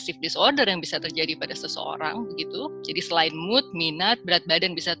depressive disorder yang bisa terjadi pada seseorang begitu. Jadi selain mood, minat, berat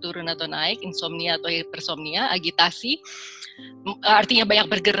badan bisa turun atau naik, insomnia atau hipersomnia, agitasi, artinya banyak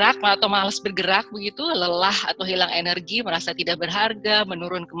bergerak atau malas bergerak begitu, lelah atau hilang energi, merasa tidak berharga,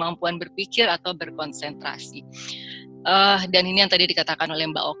 menurun kemampuan berpikir atau berkonsentrasi. Dan ini yang tadi dikatakan oleh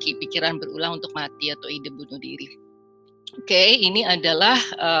Mbak Oki, pikiran berulang untuk mati atau ide bunuh diri. Oke, ini adalah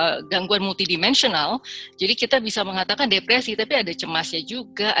gangguan multidimensional. Jadi kita bisa mengatakan depresi, tapi ada cemasnya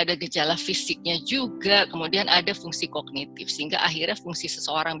juga, ada gejala fisiknya juga, kemudian ada fungsi kognitif, sehingga akhirnya fungsi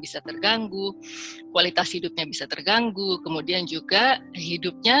seseorang bisa terganggu, kualitas hidupnya bisa terganggu, kemudian juga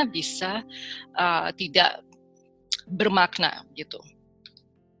hidupnya bisa tidak bermakna gitu.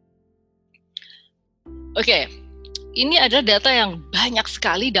 Oke. Ini adalah data yang banyak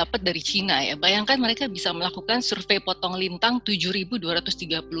sekali dapat dari Cina ya. Bayangkan mereka bisa melakukan survei potong lintang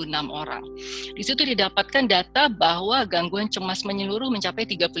 7.236 orang. Di situ didapatkan data bahwa gangguan cemas menyeluruh mencapai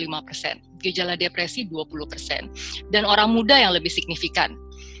 35%. gejala depresi 20%. Dan orang muda yang lebih signifikan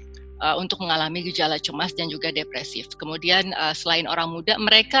untuk mengalami gejala cemas dan juga depresif. Kemudian selain orang muda,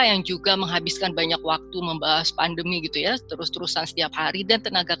 mereka yang juga menghabiskan banyak waktu membahas pandemi gitu ya, terus-terusan setiap hari, dan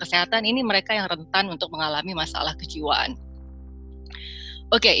tenaga kesehatan ini mereka yang rentan untuk mengalami masalah kejiwaan.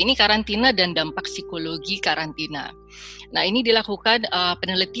 Oke, ini karantina dan dampak psikologi karantina. Nah, ini dilakukan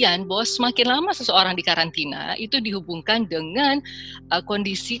penelitian bahwa semakin lama seseorang di karantina itu dihubungkan dengan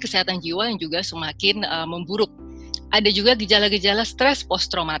kondisi kesehatan jiwa yang juga semakin memburuk. Ada juga gejala-gejala stres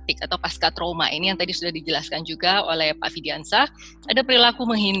post-traumatik atau pasca trauma. Ini yang tadi sudah dijelaskan juga oleh Pak Fidiansah. Ada perilaku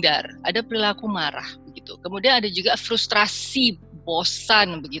menghindar, ada perilaku marah, begitu. Kemudian ada juga frustrasi,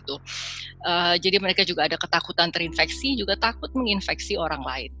 bosan, begitu. Jadi mereka juga ada ketakutan terinfeksi, juga takut menginfeksi orang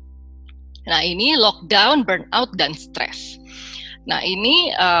lain. Nah, ini lockdown, burnout, dan stres. Nah,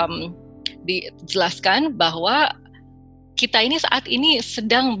 ini dijelaskan bahwa kita ini saat ini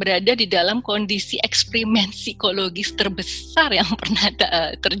sedang berada di dalam kondisi eksperimen psikologis terbesar yang pernah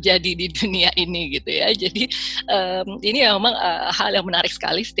terjadi di dunia ini gitu ya. Jadi ini memang hal yang menarik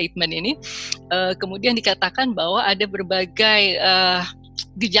sekali statement ini. Kemudian dikatakan bahwa ada berbagai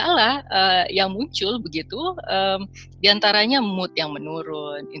gejala yang muncul begitu, diantaranya mood yang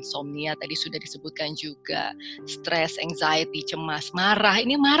menurun, insomnia tadi sudah disebutkan juga, stres, anxiety, cemas, marah.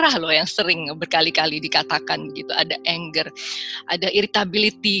 Ini marah loh yang sering berkali-kali dikatakan begitu. Ada anger, ada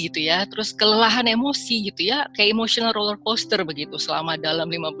irritability gitu ya, terus kelelahan emosi gitu ya, kayak emotional roller coaster begitu selama dalam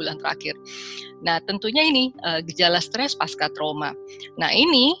 5 bulan terakhir. Nah, tentunya ini gejala stres pasca trauma. Nah,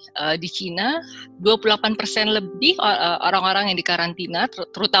 ini di Cina 28% lebih orang-orang yang dikarantina,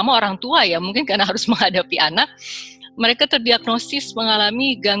 terutama orang tua ya, mungkin karena harus menghadapi anak, mereka terdiagnosis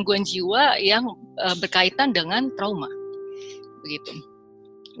mengalami gangguan jiwa yang berkaitan dengan trauma. Begitu.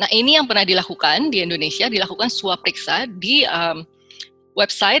 Nah, ini yang pernah dilakukan di Indonesia, dilakukan swab periksa di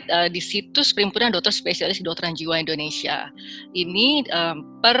website di situs Perhimpunan Dokter Spesialis Kedokteran Jiwa Indonesia. Ini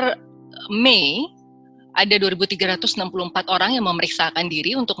per Mei ada 2.364 orang yang memeriksakan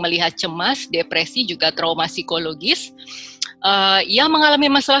diri untuk melihat cemas, depresi, juga trauma psikologis. Yang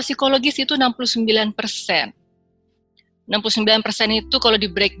mengalami masalah psikologis itu 69%. 69% itu kalau di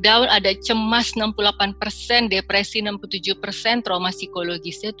breakdown ada cemas 68%, depresi 67%, trauma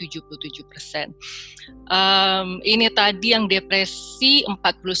psikologisnya 77%. Ini tadi yang depresi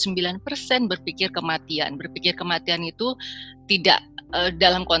 49% berpikir kematian. Berpikir kematian itu tidak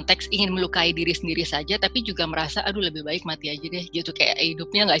dalam konteks ingin melukai diri sendiri saja, tapi juga merasa aduh lebih baik mati aja deh gitu, kayak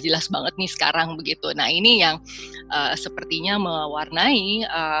hidupnya nggak jelas banget nih sekarang begitu. Nah, ini yang sepertinya mewarnai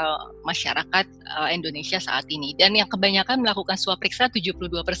masyarakat Indonesia saat ini, dan yang kebanyakan melakukan swab periksa 72%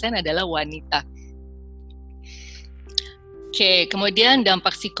 adalah wanita. Oke, kemudian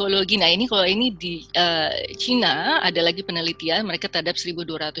dampak psikologi. Nah, ini kalau ini di Cina ada lagi penelitian, mereka terhadap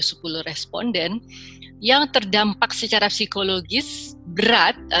 1.210 responden yang terdampak secara psikologis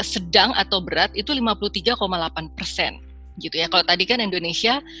berat, sedang atau berat itu 53,8% gitu ya. Kalau tadi kan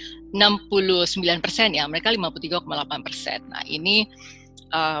Indonesia 69% ya, mereka 53,8%. Nah, ini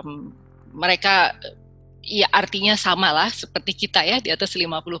mereka ya artinya sama lah seperti kita ya, di atas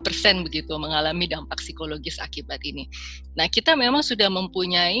 50% begitu mengalami dampak psikologis akibat ini. Nah, kita memang sudah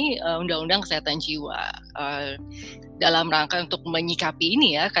mempunyai undang-undang kesehatan jiwa dalam rangka untuk menyikapi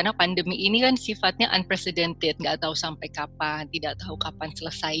ini ya, karena pandemi ini kan sifatnya unprecedented, nggak tahu sampai kapan, tidak tahu kapan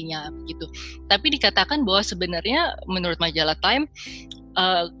selesainya begitu. Tapi dikatakan bahwa sebenarnya menurut majalah Time,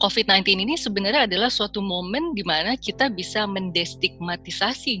 COVID-19 ini sebenarnya adalah suatu momen di mana kita bisa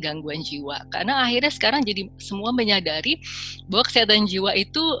mendestigmatisasi gangguan jiwa, karena akhirnya sekarang jadi semua menyadari bahwa kesehatan jiwa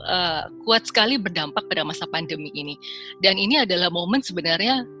itu kuat sekali berdampak pada masa pandemi ini, dan ini adalah momen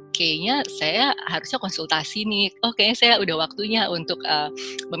sebenarnya kayaknya saya harusnya konsultasi nih, kayaknya saya udah waktunya untuk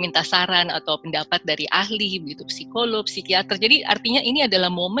meminta saran atau pendapat dari ahli, begitu, psikolog, psikiater. Jadi artinya ini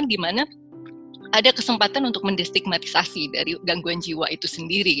adalah momen di mana ada kesempatan untuk mendestigmatisasi dari gangguan jiwa itu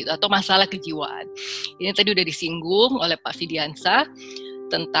sendiri gitu, atau masalah kejiwaan. Ini tadi udah disinggung oleh Pak Fidiansah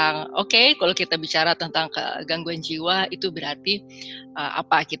tentang kalau kita bicara tentang gangguan jiwa itu berarti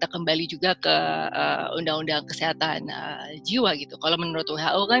apa, kita kembali juga ke undang-undang kesehatan jiwa gitu. Kalau menurut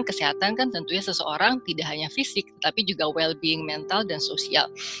WHO kan kesehatan kan tentunya seseorang tidak hanya fisik tapi juga well-being mental dan sosial.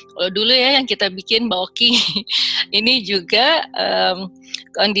 Kalau dulu ya yang kita bikin Mbak Oki ini juga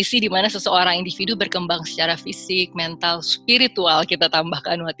kondisi di mana seseorang individu berkembang secara fisik, mental, spiritual kita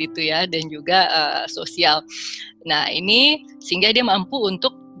tambahkan waktu itu ya, dan juga sosial. Nah, ini sehingga dia mampu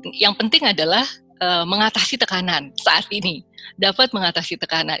untuk, yang penting adalah mengatasi tekanan saat ini. Dapat mengatasi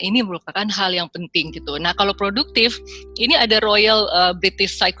tekanan, ini merupakan hal yang penting gitu. Nah, kalau produktif, ini ada Royal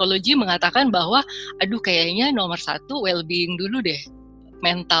British Psychology mengatakan bahwa, aduh kayaknya nomor 1 well-being dulu deh.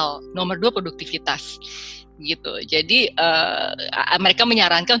 mental, nomor 2 produktivitas. Gitu. Jadi mereka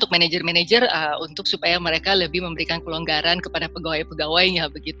menyarankan untuk manajer-manajer untuk supaya mereka lebih memberikan kelonggaran kepada pegawai-pegawainya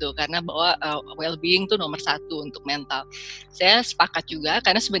begitu, karena bahwa well-being itu nomor 1 untuk mental. Saya sepakat juga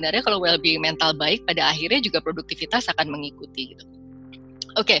karena sebenarnya kalau well-being mental baik, pada akhirnya juga produktivitas akan mengikuti gitu.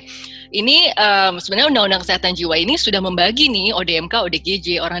 Oke, ini sebenarnya Undang-Undang Kesehatan Jiwa ini sudah membagi nih ODMK,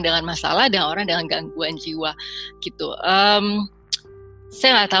 ODGJ, orang dengan masalah dan orang dengan gangguan jiwa gitu.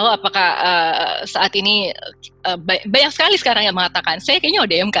 Saya nggak tahu apakah saat ini banyak sekali sekarang yang mengatakan saya kayaknya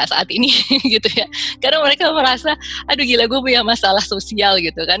ODMK saat ini gitu ya, karena mereka merasa aduh gila gue punya masalah sosial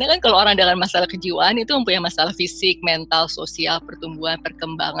gitu, karena kan kalau orang dengan masalah kejiwaan itu mempunyai masalah fisik, mental, sosial, pertumbuhan,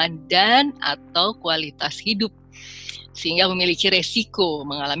 perkembangan dan atau kualitas hidup, sehingga memiliki resiko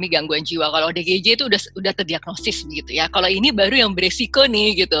mengalami gangguan jiwa. Kalau ODGJ itu udah terdiagnosis begitu ya. Kalau ini baru yang beresiko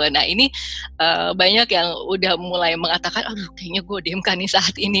nih gitu. Nah ini banyak yang udah mulai mengatakan, aduh kayaknya gue ODMK nih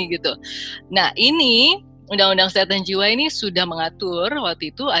saat ini gitu. Nah ini Undang-Undang Kesehatan Jiwa ini sudah mengatur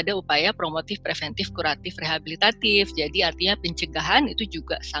waktu itu ada upaya promotif, preventif, kuratif, rehabilitatif. Jadi artinya pencegahan itu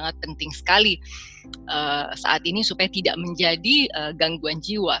juga sangat penting sekali saat ini supaya tidak menjadi gangguan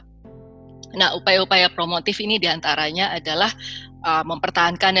jiwa. Nah, upaya-upaya promotif ini diantaranya adalah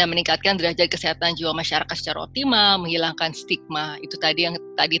mempertahankan dan meningkatkan derajat kesehatan jiwa masyarakat secara optimal, menghilangkan stigma. Itu tadi yang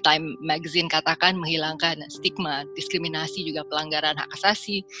tadi Time Magazine katakan, menghilangkan stigma, diskriminasi, juga pelanggaran hak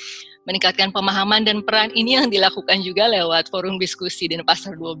asasi, meningkatkan pemahaman dan peran. Ini yang dilakukan juga lewat forum diskusi dan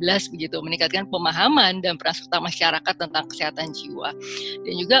pasar 12 begitu, meningkatkan pemahaman dan peran serta masyarakat tentang kesehatan jiwa,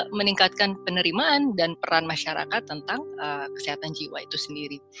 dan juga meningkatkan penerimaan dan peran masyarakat tentang kesehatan jiwa itu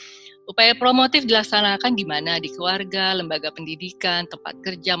sendiri. Upaya promotif dilaksanakan di mana? Di keluarga, lembaga pendidikan, tempat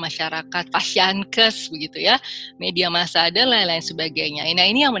kerja, masyarakat, pasyankes begitu ya, media massa dan lain-lain sebagainya. Nah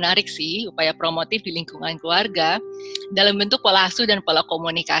ini yang menarik sih, upaya promotif di lingkungan keluarga dalam bentuk pola asuh dan pola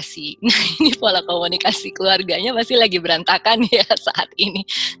komunikasi. Nah ini pola komunikasi keluarganya masih lagi berantakan ya saat ini,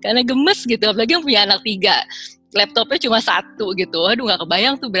 karena gemes gitu, apalagi yang punya anak 3. Laptopnya cuma 1 gitu, aduh nggak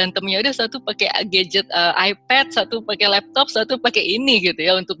kebayang tuh berantemnya, udah satu pakai gadget iPad, satu pakai laptop, satu pakai ini gitu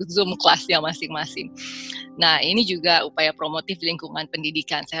ya untuk Zoom kelasnya masing-masing. Nah ini juga upaya promotif di lingkungan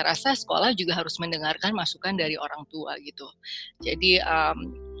pendidikan. Saya rasa sekolah juga harus mendengarkan masukan dari orang tua gitu. Jadi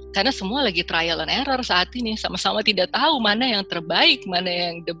karena semua lagi trial and error saat ini, sama-sama tidak tahu mana yang terbaik, mana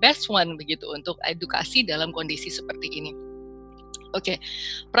yang the best one begitu untuk edukasi dalam kondisi seperti ini. Oke,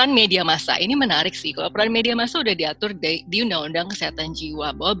 peran media massa ini menarik sih. Kalau peran media massa udah diatur di Undang-Undang Kesehatan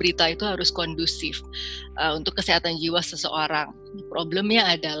Jiwa bahwa berita itu harus kondusif untuk kesehatan jiwa seseorang. Problemnya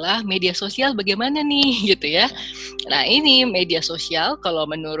adalah media sosial bagaimana nih gitu ya. Nah ini media sosial kalau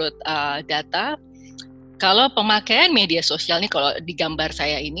menurut data, kalau pemakaian media sosial nih, kalau di gambar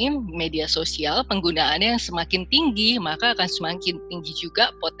saya ini media sosial penggunaannya yang semakin tinggi maka akan semakin tinggi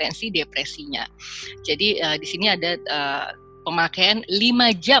juga potensi depresinya. Jadi di sini ada pemakaian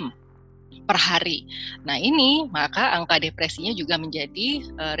 5 jam per hari. Nah ini maka angka depresinya juga menjadi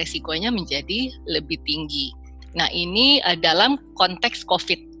resikonya menjadi lebih tinggi. Nah ini dalam konteks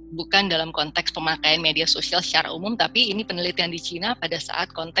COVID, bukan dalam konteks pemakaian media sosial secara umum, tapi ini penelitian di Cina pada saat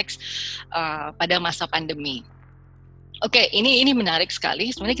konteks pada masa pandemi. Oke, ini menarik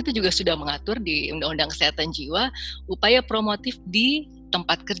sekali. Sebenarnya kita juga sudah mengatur di Undang-Undang Kesehatan Jiwa upaya promotif di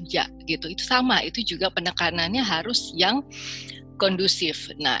tempat kerja gitu. Itu sama, itu juga penekanannya harus yang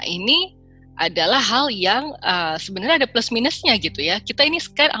kondusif. Nah, ini adalah hal yang sebenarnya ada plus minusnya gitu ya. Kita ini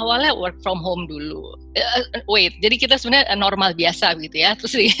sekarang awalnya work from home dulu. Jadi kita sebenarnya normal biasa gitu ya.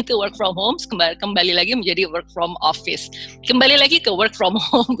 Terus itu work from home kembali lagi menjadi work from office. Kembali lagi ke work from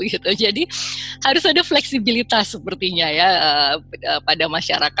home begitu. Jadi harus ada fleksibilitas sepertinya ya pada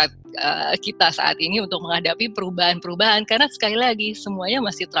masyarakat kita saat ini untuk menghadapi perubahan-perubahan, karena sekali lagi semuanya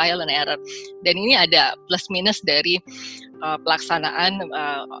masih trial and error. Dan ini ada plus minus dari pelaksanaan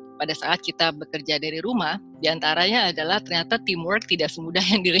pada saat kita bekerja dari rumah. Di antaranya adalah ternyata teamwork tidak semudah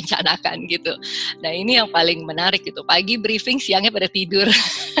yang direncanakan gitu. Nah ini yang paling menarik gitu. Pagi briefing, siangnya pada tidur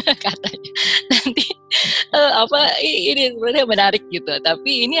katanya. Nanti ini sebenarnya menarik gitu.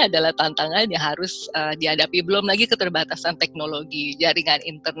 Tapi ini adalah tantangan yang harus dihadapi. Belum lagi keterbatasan teknologi, jaringan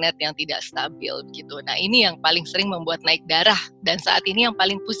internet yang tidak stabil gitu. Nah ini yang paling sering membuat naik darah. Dan saat ini yang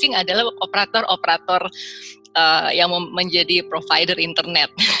paling pusing adalah operator-operator yang menjadi provider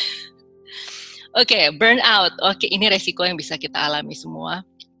internet. Oke, burnout. Oke, ini resiko yang bisa kita alami semua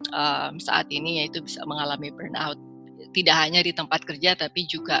saat ini, yaitu bisa mengalami burnout. Tidak hanya di tempat kerja, tapi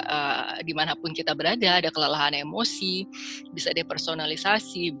juga dimanapun kita berada, ada kelelahan emosi, bisa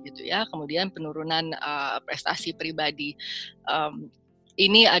depersonalisasi, begitu ya. Kemudian penurunan prestasi pribadi.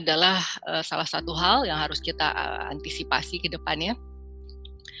 Ini adalah salah satu hal yang harus kita antisipasi ke depannya.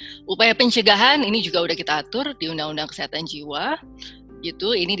 Upaya pencegahan ini juga udah kita atur di Undang-Undang Kesehatan Jiwa.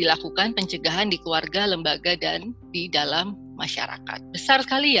 Gitu, ini dilakukan pencegahan di keluarga, lembaga, dan di dalam masyarakat. Besar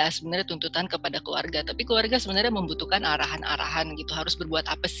sekali ya sebenarnya tuntutan kepada keluarga, tapi keluarga sebenarnya membutuhkan arahan-arahan gitu, harus berbuat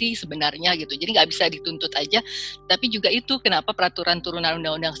apa sih sebenarnya gitu. Jadi nggak bisa dituntut aja, tapi juga itu kenapa peraturan turunan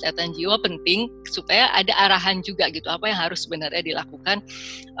Undang-Undang Kesehatan Jiwa penting, supaya ada arahan juga gitu, apa yang harus sebenarnya dilakukan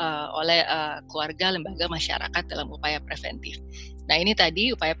oleh keluarga, lembaga, masyarakat dalam upaya preventif. Nah ini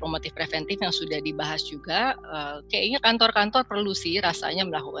tadi upaya promotif preventif yang sudah dibahas juga, kayaknya kantor-kantor perlu sih rasanya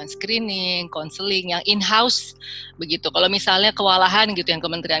melakukan screening, konseling yang in-house begitu. Kalau misalnya kewalahan gitu yang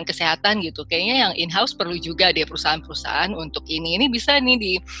Kementerian Kesehatan gitu, kayaknya yang in-house perlu juga deh perusahaan-perusahaan untuk ini. Ini bisa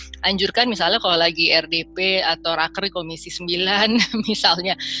nih dianjurkan misalnya kalau lagi RDP atau Raker Komisi 9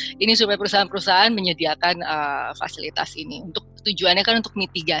 misalnya, ini supaya perusahaan-perusahaan menyediakan fasilitas ini untuk tujuannya kan untuk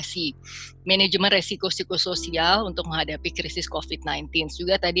mitigasi, manajemen resiko psikososial untuk menghadapi krisis COVID-19.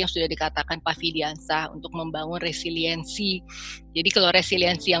 Juga tadi yang sudah dikatakan Pak Fidiansah untuk membangun resiliensi. Jadi kalau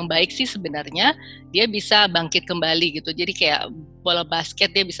resiliensi yang baik sih sebenarnya dia bisa bangkit kembali gitu. Jadi kayak bola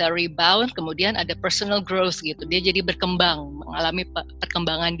basket dia bisa rebound, kemudian ada personal growth gitu. Dia jadi berkembang, mengalami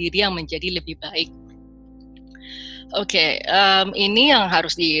perkembangan diri yang menjadi lebih baik. Oke, ini yang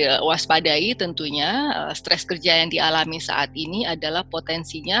harus diwaspadai tentunya. Stres kerja yang dialami saat ini adalah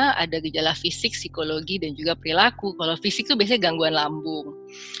potensinya ada gejala fisik, psikologi, dan juga perilaku. Kalau fisik itu biasanya gangguan lambung,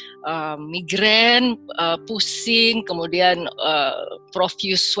 migrain, pusing, kemudian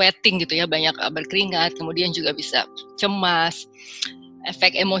profuse sweating gitu ya, banyak berkeringat, kemudian juga bisa cemas,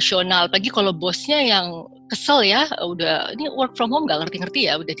 efek emosional. Pagi kalau bosnya yang kesel ya, udah ini work from home nggak ngerti-ngerti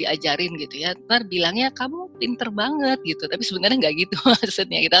ya, udah diajarin gitu ya, ntar bilangnya kamu pinter banget gitu, tapi sebenarnya nggak gitu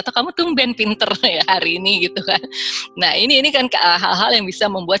maksudnya gitu, atau kamu tumben pinter ya hari ini gitu kan. Nah ini kan hal-hal yang bisa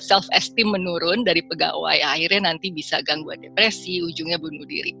membuat self esteem menurun dari pegawai, akhirnya nanti bisa gangguan depresi, ujungnya bunuh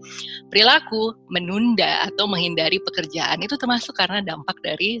diri. Perilaku menunda atau menghindari pekerjaan itu termasuk karena dampak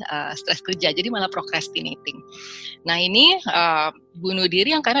dari stres kerja, jadi malah procrastinating. Nah ini bunuh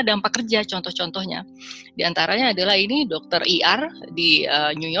diri yang karena dampak kerja, contoh-contohnya. Di antaranya adalah ini dokter ER di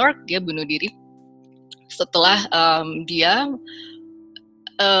New York, dia bunuh diri setelah dia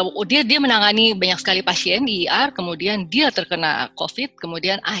menangani banyak sekali pasien di ER, kemudian dia terkena COVID,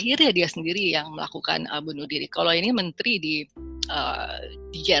 kemudian akhirnya dia sendiri yang melakukan bunuh diri. Kalau ini menteri di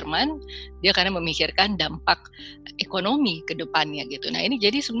Jerman, dia karena memikirkan dampak ekonomi ke depannya gitu. Nah ini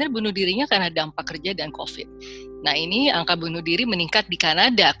jadi sebenarnya bunuh dirinya karena dampak kerja dan COVID. Nah ini angka bunuh diri meningkat di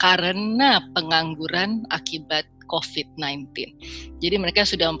Kanada karena pengangguran akibat COVID-19. Jadi mereka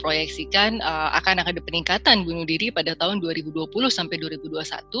sudah memproyeksikan akan ada peningkatan bunuh diri pada tahun 2020 sampai 2021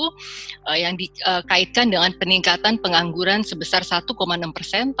 yang dikaitkan dengan peningkatan pengangguran sebesar 1,6%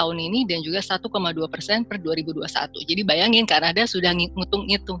 tahun ini dan juga 1,2% per 2021. Jadi bayangin Kanada sudah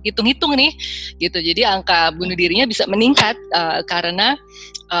hitung-hitung nih gitu. Jadi angka bunuh dirinya bisa meningkat karena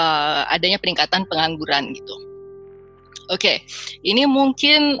adanya peningkatan pengangguran gitu. Oke, ini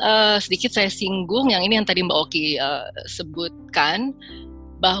mungkin sedikit saya singgung yang ini yang tadi Mbak Oki sebutkan,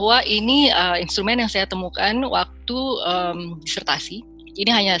 bahwa ini instrumen yang saya temukan waktu disertasi.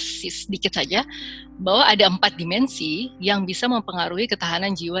 Ini hanya sedikit saja, bahwa ada 4 dimensi yang bisa mempengaruhi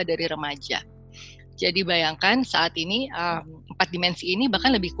ketahanan jiwa dari remaja. Jadi bayangkan saat ini 4 dimensi ini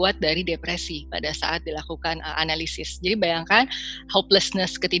bahkan lebih kuat dari depresi pada saat dilakukan analisis. Jadi bayangkan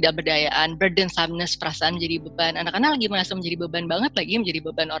hopelessness, ketidakberdayaan, burdensomeness, perasaan menjadi beban. Anak-anak lagi merasa menjadi beban banget, lagi menjadi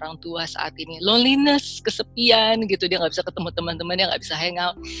beban orang tua saat ini. Loneliness, kesepian gitu, dia nggak bisa ketemu teman-teman, dia nggak bisa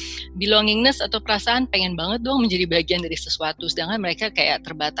hangout. Belongingness atau perasaan pengen banget dong menjadi bagian dari sesuatu, sedangkan mereka kayak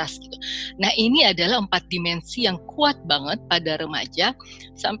terbatas gitu. Nah ini adalah 4 dimensi yang kuat banget pada remaja,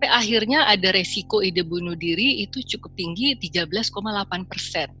 sampai akhirnya ada resiko ide bunuh diri itu cukup tinggi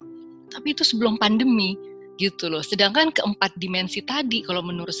 13,8%. Tapi itu sebelum pandemi gitu loh. Sedangkan keempat dimensi tadi kalau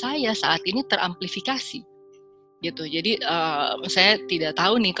menurut saya saat ini teramplifikasi gitu. Jadi saya tidak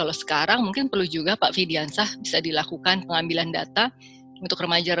tahu nih kalau sekarang mungkin perlu juga Pak Fidiansah bisa dilakukan pengambilan data untuk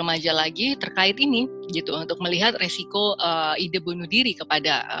remaja-remaja lagi terkait ini gitu, untuk melihat resiko ide bunuh diri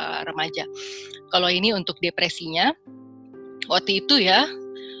kepada remaja. Kalau ini untuk depresinya, waktu itu ya,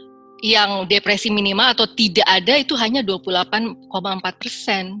 yang depresi minimal atau tidak ada itu hanya 28,4%.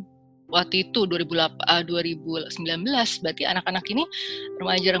 Waktu itu 2019, berarti anak-anak ini,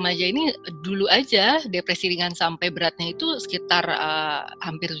 remaja-remaja ini dulu aja depresi ringan sampai beratnya itu sekitar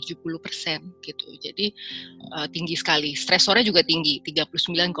hampir 70% gitu. Jadi tinggi sekali. Stresornya juga tinggi,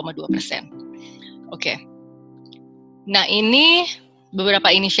 39,2%. Oke. Nah ini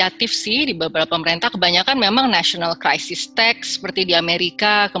beberapa inisiatif sih di beberapa pemerintah, kebanyakan memang National Crisis Text seperti di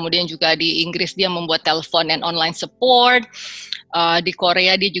Amerika, kemudian juga di Inggris dia membuat telepon dan online support. Di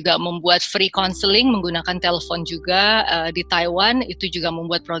Korea dia juga membuat free counseling menggunakan telepon juga. Di Taiwan itu juga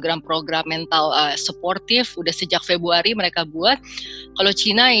membuat program-program mental supportive. Udah sejak Februari mereka buat. Kalau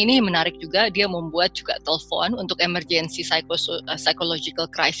Cina ini menarik juga, dia membuat juga telepon untuk emergency psychological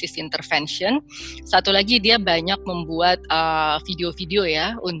crisis intervention. Satu lagi dia banyak membuat video-video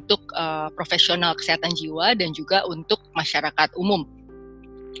ya untuk profesional kesehatan jiwa dan juga untuk masyarakat umum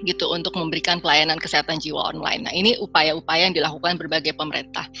gitu untuk memberikan pelayanan kesehatan jiwa online. Nah, ini upaya-upaya yang dilakukan berbagai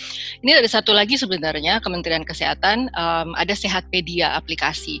pemerintah. Ini ada satu lagi sebenarnya Kementerian Kesehatan ada Sehatpedia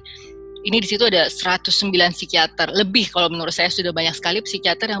aplikasi. Ini di situ ada 109 psikiater lebih, kalau menurut saya sudah banyak sekali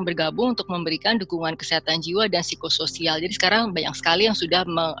psikiater yang bergabung untuk memberikan dukungan kesehatan jiwa dan psikososial. Jadi sekarang banyak sekali yang sudah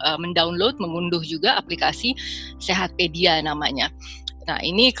mendownload, mengunduh juga aplikasi Sehatpedia namanya. Nah,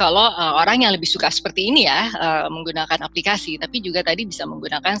 ini kalau orang yang lebih suka seperti ini ya, menggunakan aplikasi, tapi juga tadi bisa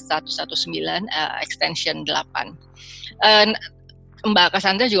menggunakan 119 extension 8. Mbak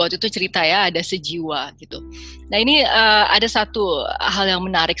Cassandra juga waktu itu cerita ya, ada sejiwa gitu. Nah, ini ada satu hal yang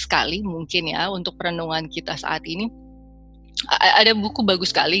menarik sekali mungkin ya untuk perenungan kita saat ini. Ada buku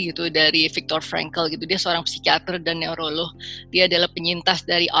bagus sekali gitu dari Viktor Frankl gitu. Dia seorang psikiater dan neurolog. Dia adalah penyintas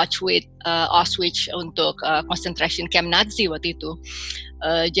dari Auschwitz untuk concentration camp Nazi waktu itu.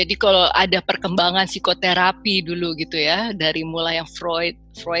 Jadi kalau ada perkembangan psikoterapi dulu gitu ya, dari mulai yang Freud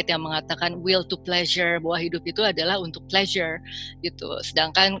yang mengatakan will to pleasure, bahwa hidup itu adalah untuk pleasure gitu.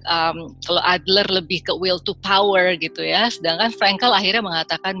 Sedangkan kalau Adler lebih ke will to power gitu ya. Sedangkan Frankl akhirnya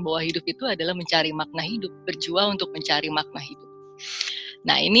mengatakan bahwa hidup itu adalah mencari makna hidup, berjuang untuk mencari makna hidup.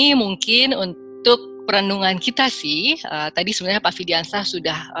 Nah, ini mungkin untuk perenungan kita sih, tadi sebenarnya Pak Fidiansah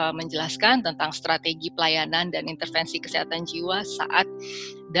sudah menjelaskan tentang strategi pelayanan dan intervensi kesehatan jiwa saat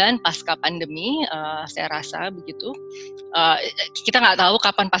dan pasca pandemi, saya rasa begitu. Kita nggak tahu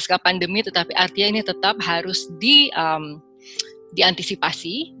kapan pasca pandemi, tetapi artinya ini tetap harus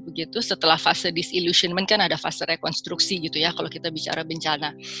diantisipasi begitu. Setelah fase disillusionment kan ada fase rekonstruksi gitu ya kalau kita bicara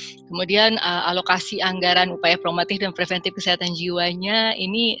bencana. Kemudian alokasi anggaran upaya promotif dan preventif kesehatan jiwanya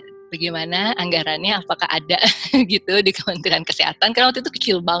ini bagaimana anggarannya, apakah ada gitu di Kementerian Kesehatan, karena waktu itu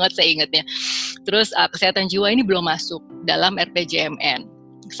kecil banget saya ingatnya. Terus kesehatan jiwa ini belum masuk dalam RPJMN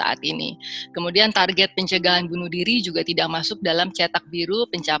saat ini. Kemudian target pencegahan bunuh diri juga tidak masuk dalam cetak biru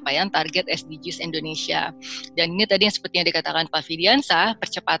pencapaian target SDGs Indonesia. Dan ini tadi yang seperti yang dikatakan Pak Fidiansah,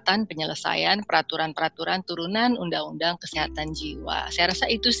 percepatan penyelesaian peraturan-peraturan turunan Undang-Undang Kesehatan Jiwa. Saya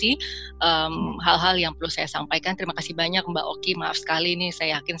rasa itu sih hal-hal yang perlu saya sampaikan. Terima kasih banyak Mbak Oki, maaf sekali nih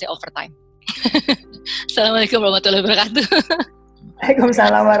saya yakin saya overtime. Assalamualaikum warahmatullahi wabarakatuh.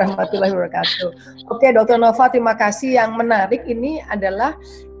 Waalaikumsalam warahmatullahi wabarakatuh. Oke, Dr. Nova, terima kasih. Yang menarik ini adalah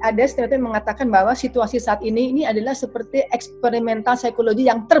ada statement mengatakan bahwa situasi saat ini adalah seperti eksperimental psikologi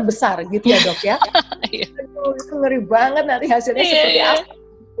yang terbesar gitu ya, Dok ya. Itu ngeri banget nanti hasilnya seperti apa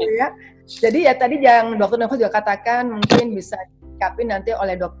gitu ya. Jadi ya tadi yang Dr. Nova juga katakan mungkin bisa disikapi nanti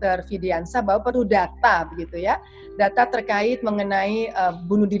oleh Dr. Fidiansah bahwa perlu data begitu ya. Data terkait mengenai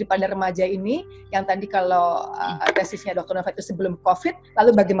bunuh diri pada remaja ini, yang tadi kalau tesisnya Dr. Nova itu sebelum COVID,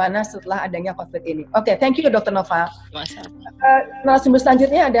 lalu bagaimana setelah adanya COVID ini. Oke, thank you Dr. Nova. Narasumber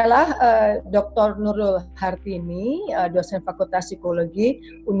selanjutnya adalah Dr. Nurul Hartini, dosen Fakultas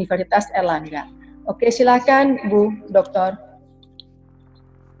Psikologi Universitas Erlangga. Oke, silakan Bu Dokter.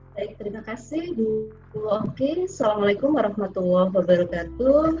 Baik, terima kasih Bu Oki. Assalamualaikum warahmatullahi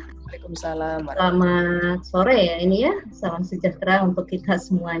wabarakatuh. Waalaikumsalam. Selamat sore ya ini ya. Salam sejahtera untuk kita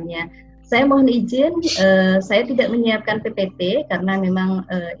semuanya. Saya mohon izin, saya tidak menyiapkan PPT karena memang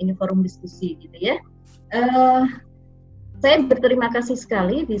ini forum diskusi gitu ya. Saya berterima kasih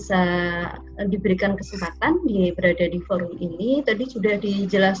sekali bisa diberikan kesempatan berada di forum ini. Tadi sudah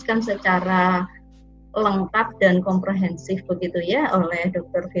dijelaskan secara lengkap dan komprehensif begitu ya oleh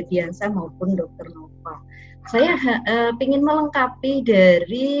Dr. Fidiansah maupun Dr. Nova. Saya ingin melengkapi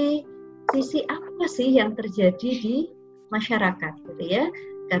dari sisi apa sih yang terjadi di masyarakat gitu ya.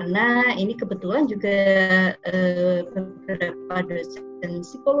 Karena ini kebetulan juga beberapa dosen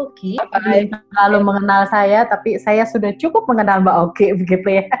psikologi lalu mengenal saya, tapi saya sudah cukup mengenal Mbak Oki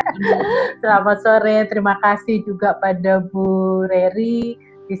begitu ya. Selamat sore, terima kasih juga pada Bu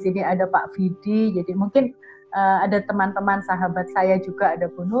Reri. Di sini ada Pak Fidi, jadi mungkin ada teman-teman sahabat saya juga,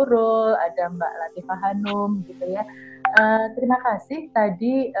 ada Bu Nurul, ada Mbak Latifah Hanum, gitu ya. Terima kasih,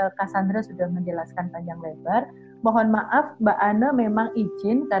 tadi Cassandra sudah menjelaskan panjang lebar. Mohon maaf Mbak Ana memang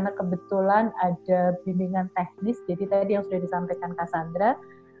izin karena kebetulan ada bimbingan teknis, jadi tadi yang sudah disampaikan Cassandra,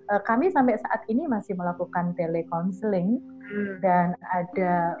 kami sampai saat ini masih melakukan telekonseling dan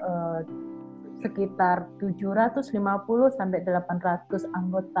ada sekitar 750 sampai 800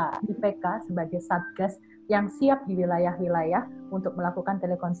 anggota IPK sebagai satgas yang siap di wilayah-wilayah untuk melakukan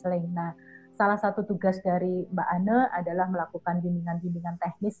telekonseling. Nah, salah satu tugas dari Mbak Ane adalah melakukan bimbingan-bimbingan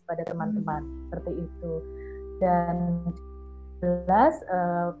teknis pada teman-teman seperti itu. Dan jelas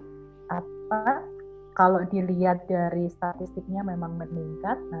kalau dilihat dari statistiknya memang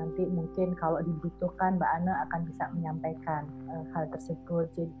meningkat. Nanti mungkin kalau dibutuhkan Mbak Ane akan bisa menyampaikan hal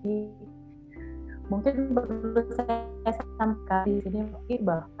tersebut. Jadi mungkin perlu saya sampaikan di sini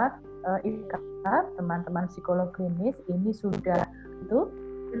bahwa teman-teman psikolog klinis ini sudah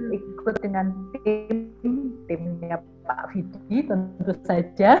ikut dengan timnya Pak Vidi tentu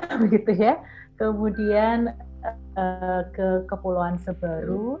saja begitu ya. Kemudian ke Kepulauan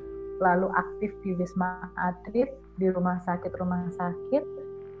Sebaru, lalu aktif di Wisma Atlet, di rumah sakit,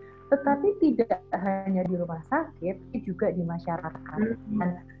 tetapi tidak hanya di rumah sakit, tapi juga di masyarakat.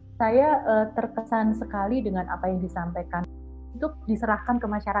 Dan saya terkesan sekali dengan apa yang disampaikan untuk diserahkan ke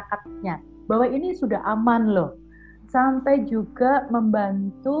masyarakatnya, bahwa ini sudah aman loh, sampai juga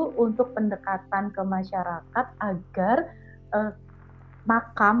membantu untuk pendekatan ke masyarakat agar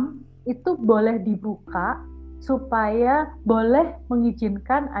makam itu boleh dibuka supaya boleh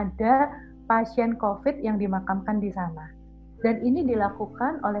mengizinkan ada pasien COVID yang dimakamkan di sana. Dan ini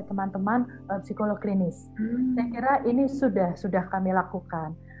dilakukan oleh teman-teman psikolog klinis. Saya kira ini sudah kami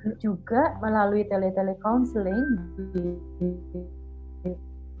lakukan. Juga melalui tele-counseling di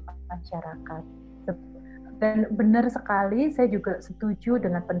masyarakat. Dan benar sekali, saya juga setuju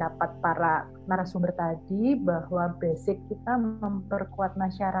dengan pendapat para narasumber tadi bahwa basic kita memperkuat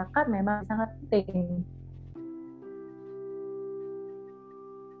masyarakat memang sangat penting.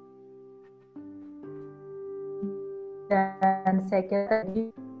 Dan saya kira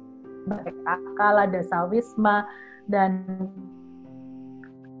tadi akal, ada Sawisma, dan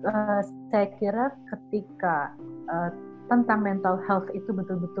saya kira ketika tentang mental health itu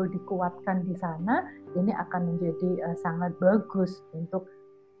betul-betul dikuatkan di sana, ini akan menjadi sangat bagus untuk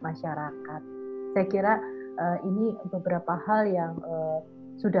masyarakat. Saya kira ini beberapa hal yang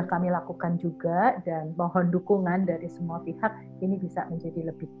sudah kami lakukan juga, dan mohon dukungan dari semua pihak ini bisa menjadi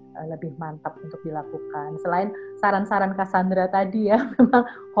lebih mantap untuk dilakukan. Selain saran-saran Cassandra tadi ya, memang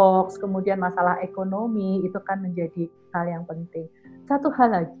hoax, kemudian masalah ekonomi itu kan menjadi hal yang penting. Satu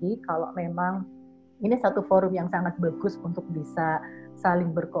hal lagi, kalau memang ini satu forum yang sangat bagus untuk bisa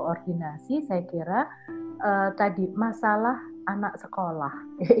saling berkoordinasi, saya kira tadi masalah anak sekolah.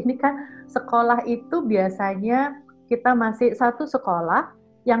 Ini kan sekolah itu biasanya kita masih satu sekolah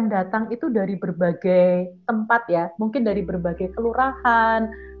yang datang itu dari berbagai tempat ya, mungkin dari berbagai kelurahan,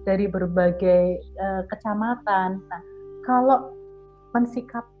 dari berbagai kecamatan. Nah, kalau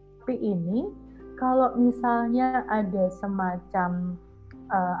mensikapi ini, kalau misalnya ada semacam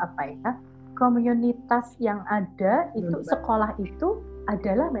komunitas yang ada, itu sekolah itu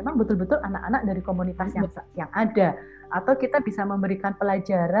adalah memang betul-betul anak-anak dari komunitas yang ada, atau kita bisa memberikan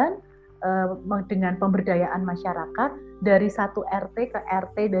pelajaran dengan pemberdayaan masyarakat dari satu RT ke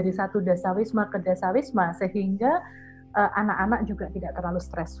RT, dari satu dasawisma ke dasawisma, sehingga anak-anak juga tidak terlalu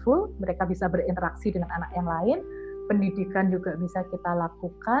stressful, mereka bisa berinteraksi dengan anak yang lain. Pendidikan juga bisa kita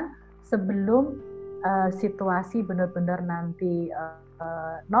lakukan sebelum situasi benar-benar nanti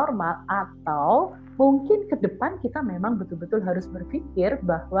normal, atau mungkin ke depan kita memang betul-betul harus berpikir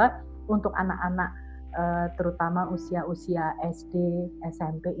bahwa untuk anak-anak terutama usia-usia SD,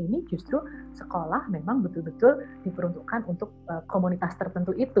 SMP ini justru sekolah memang betul-betul diperuntukkan untuk komunitas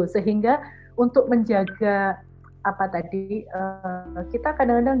tertentu itu, sehingga untuk menjaga kita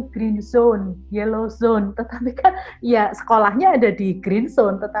kadang-kadang green zone, yellow zone, tetapi kan ya sekolahnya ada di green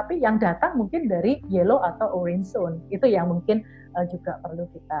zone, tetapi yang datang mungkin dari yellow atau orange zone. Itu yang mungkin juga perlu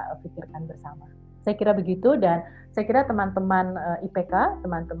kita pikirkan bersama. Saya kira begitu, dan saya kira teman-teman IPK,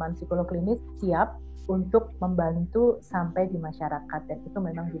 teman-teman psikolog klinis siap untuk membantu sampai di masyarakat, dan itu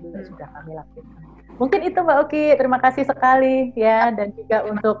memang juga sudah kami lakukan. Mungkin itu Mbak Oki, terima kasih sekali ya, dan juga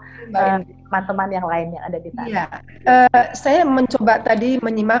untuk teman-teman yang lain yang ada di sana. Iya, saya mencoba tadi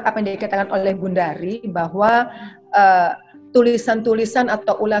menyimak apa yang dikatakan oleh Bundari bahwa tulisan-tulisan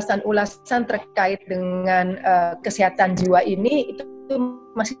atau ulasan-ulasan terkait dengan kesehatan jiwa ini itu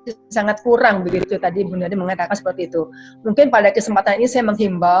masih sangat kurang, begitu tadi Bundari mengatakan seperti itu. Mungkin pada kesempatan ini saya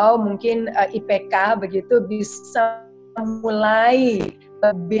menghimbau mungkin IPK begitu bisa mulai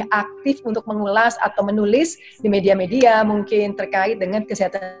lebih aktif untuk mengulas atau menulis di media-media mungkin terkait dengan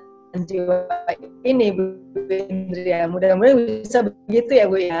kesehatan jiwa ini, Bu Indria. Mudah-mudahan bisa begitu ya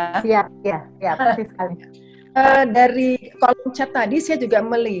Bu ya. Siap, ya, pasti sekali. Dari kolom chat tadi saya juga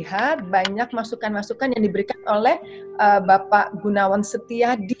melihat banyak masukan-masukan yang diberikan oleh Bapak Gunawan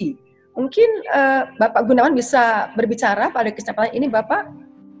Setiadi. Mungkin Bapak Gunawan bisa berbicara pada kesempatan ini Bapak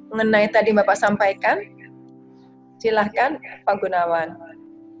mengenai tadi Bapak sampaikan. Silahkan Pak Gunawan.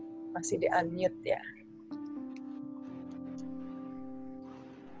 Masih di-unmute ya.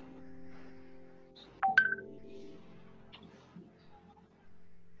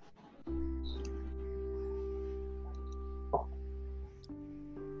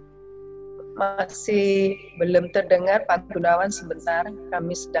 Masih belum terdengar Pak Gunawan, sebentar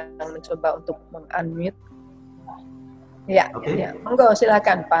kami sedang mencoba untuk meng-unmute. Ya, ya. Monggo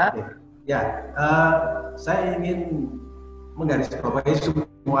silakan Pak. Ya, saya ingin menggarisbawahi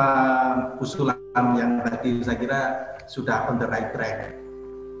semua usulan yang tadi saya kira sudah on the right track.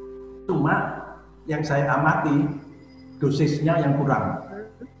 Cuma yang saya amati dosisnya yang kurang.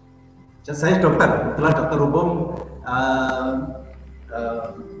 Saya dokter, kebetulan dokter umum.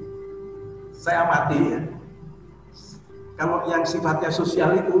 Saya amati ya, kalau yang sifatnya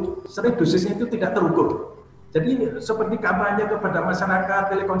sosial itu sering dosisnya itu tidak terukur. Jadi seperti kampanye kepada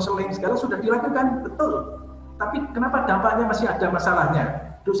masyarakat, telekonseling segala sudah dilakukan betul. Tapi kenapa dampaknya masih ada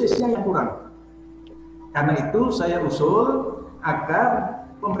masalahnya? Dosisnya yang kurang. Karena itu saya usul agar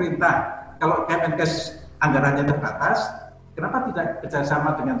pemerintah, kalau Kemenkes anggarannya terbatas, kenapa tidak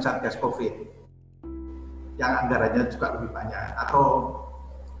kerjasama dengan Satgas COVID yang anggarannya juga lebih banyak, atau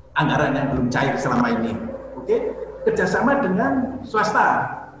anggaran yang belum cair selama ini, oke? Kerjasama dengan swasta,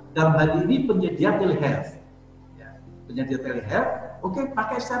 dalam hal ini penyedia telehealth, ya, penyedia telehealth, oke,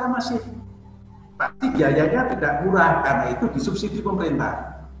 pakai secara masif. Pasti biayanya tidak murah karena itu disubsidi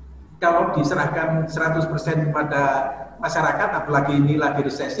pemerintah. Kalau diserahkan 100% kepada masyarakat, apalagi ini lagi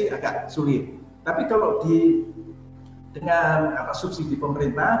resesi, agak sulit. Tapi kalau dengan subsidi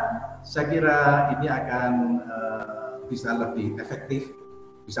pemerintah, saya kira ini akan bisa lebih efektif,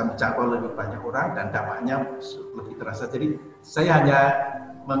 bisa mencapai lebih banyak orang dan dampaknya lebih terasa. Jadi saya hanya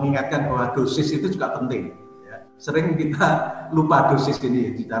mengingatkan bahwa dosis itu juga penting. Ya. Sering kita lupa dosis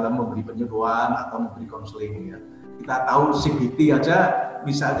ini di dalam memberi penyuluhan atau memberi konseling. Ya. Kita tahu CBT aja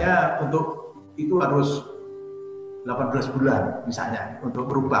misalnya untuk itu harus 18 bulan misalnya untuk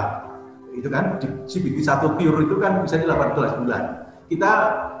berubah. Itu kan di CBT 1 pure itu kan misalnya 18 bulan. Kita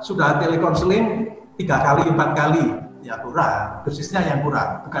sudah telekonseling 3 kali, 4 kali. Ya kurang, dosisnya yang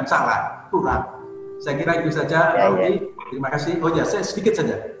kurang, bukan salah, kurang. Saya kira itu saja, Oke. Terima kasih. Oh ya, saya sedikit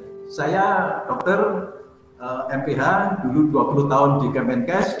saja. Saya dokter MPH, dulu 20 tahun di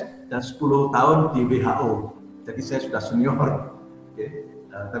Kemenkes dan 10 tahun di WHO. Jadi saya sudah senior. Oke.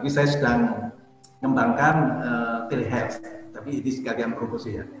 Tapi saya sedang mengembangkan telehealth. Tapi ini sekalian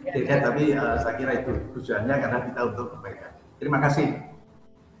promosi ya. Telehealth, tapi saya kira itu tujuannya karena kita untuk kebaikan. Terima kasih.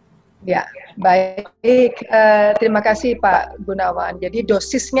 Ya, baik. Terima kasih Pak Gunawan. Jadi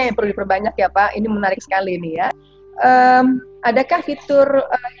dosisnya yang perlu diperbanyak ya Pak. Ini menarik sekali nih ya. Adakah fitur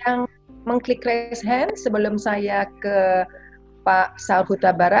yang mengklik raise hand sebelum saya ke Pak Saur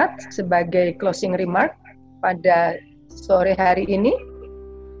Huta Barat sebagai closing remark pada sore hari ini?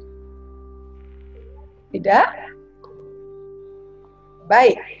 Tidak?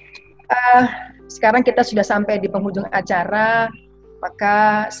 Baik. Sekarang kita sudah sampai di penghujung acara.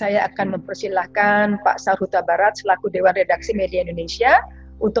 Maka saya akan mempersilahkan Pak Saur Huta Barat selaku Dewan Redaksi Media Indonesia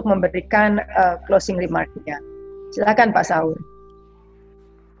untuk memberikan closing remark-nya. Silakan Pak Saur.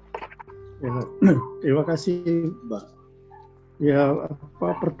 Ya, terima kasih Mbak. Ya,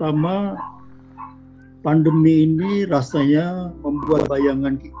 pertama pandemi ini rasanya membuat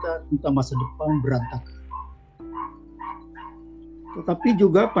bayangan kita tentang masa depan berantakan. Tetapi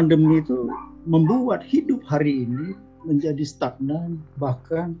juga pandemi itu membuat hidup hari ini menjadi stagnan,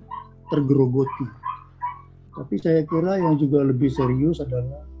 bahkan tergerogoti. Tapi saya kira yang juga lebih serius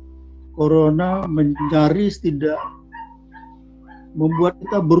adalah Corona nyaris tidak membuat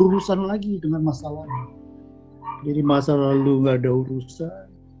kita berurusan lagi dengan masa lalu. Jadi masa lalu nggak ada urusan,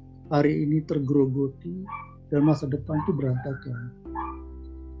 hari ini tergerogoti, dan masa depan itu berantakan.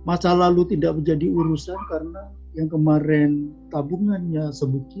 Masa lalu tidak menjadi urusan karena yang kemarin tabungannya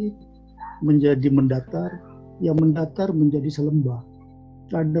sebukit menjadi mendatar, yang mendatar menjadi selembah.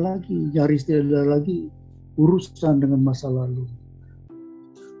 Tidak ada lagi, nyaris tidak ada lagi urusan dengan masa lalu.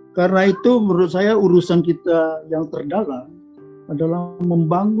 Karena itu menurut saya urusan kita yang terdalam adalah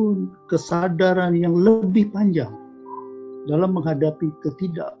membangun kesadaran yang lebih panjang dalam menghadapi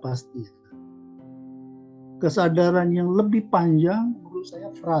ketidakpastian. Kesadaran yang lebih panjang menurut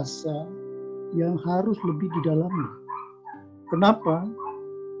saya frasa yang harus lebih didalami. Kenapa?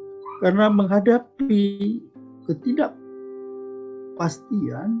 Karena menghadapi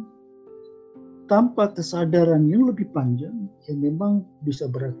ketidakpastian tanpa kesadaran yang lebih panjang yang memang bisa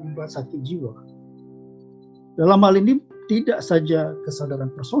berakibat sakit jiwa. Dalam hal ini tidak saja kesadaran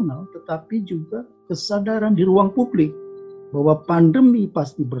personal, tetapi juga kesadaran di ruang publik bahwa pandemi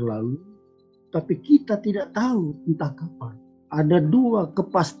pasti berlalu, tapi kita tidak tahu entah kapan. Ada dua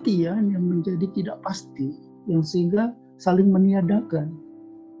kepastian yang menjadi tidak pasti, yang sehingga saling meniadakan.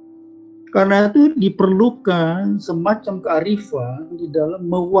 Karena itu diperlukan semacam kearifan di dalam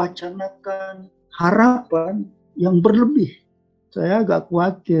mewacanakan harapan yang berlebih. Saya agak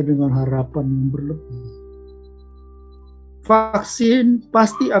khawatir dengan harapan yang berlebih. Vaksin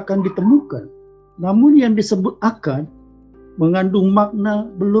pasti akan ditemukan, namun yang disebut akan mengandung makna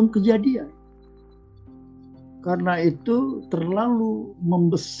belum kejadian. Karena itu terlalu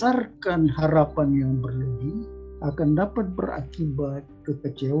membesarkan harapan yang berlebih akan dapat berakibat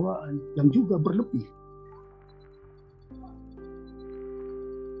kekecewaan yang juga berlebih.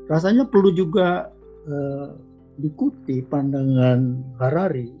 Rasanya perlu juga diikuti pandangan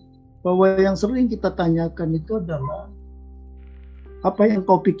Harari bahwa yang sering kita tanyakan itu adalah apa yang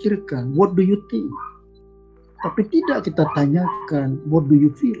kau pikirkan, what do you think? Tapi tidak kita tanyakan what do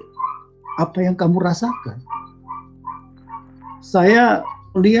you feel, apa yang kamu rasakan. Saya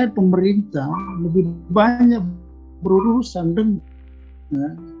lihat pemerintah lebih banyak berurusan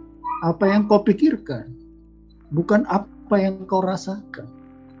dengan apa yang kau pikirkan, bukan apa yang kau rasakan.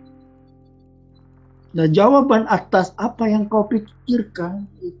 Nah, jawaban atas apa yang kau pikirkan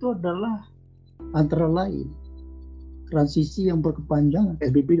itu adalah antara lain transisi yang berkepanjangan,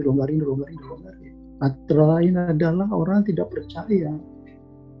 PSBB dilonggarin. Antara lain adalah orang tidak percaya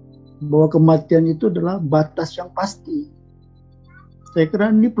bahwa kematian itu adalah batas yang pasti. Saya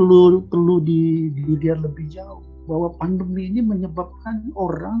kira ini perlu dilihat lebih jauh bahwa pandemi ini menyebabkan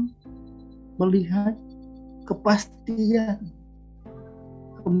orang melihat kepastian.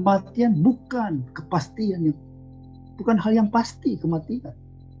 Kematian bukan kepastian, bukan hal yang pasti kematian.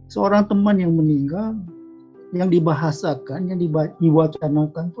 Seorang teman yang meninggal, yang dibahasakan, yang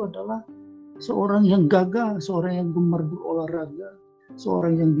diwacanakan itu adalah seorang yang gagal, seorang yang gemar berolahraga,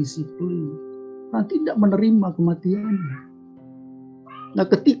 seorang yang disiplin, nah tidak menerima kematiannya. Nah,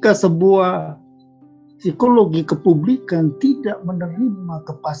 ketika sebuah psikologi kepublikan tidak menerima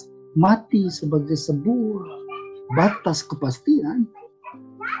mati sebagai sebuah batas kepastian,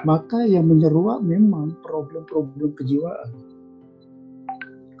 maka yang menyeruak memang problem-problem kejiwaan.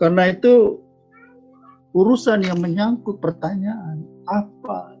 Karena itu urusan yang menyangkut pertanyaan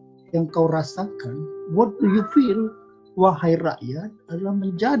apa yang kau rasakan, what do you feel, wahai rakyat, adalah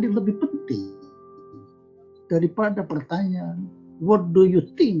menjadi lebih penting daripada pertanyaan what do you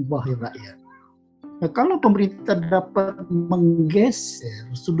think, wahai rakyat. Nah, kalau pemerintah dapat menggeser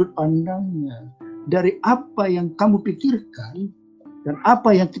sudut pandangnya dari apa yang kamu pikirkan dan apa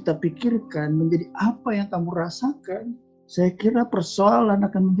yang kita pikirkan menjadi apa yang kamu rasakan, saya kira persoalan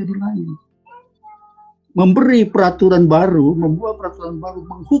akan menjadi lain. Memberi peraturan baru, membuat peraturan baru,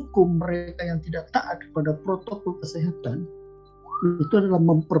 menghukum mereka yang tidak taat kepada protokol kesehatan, itu adalah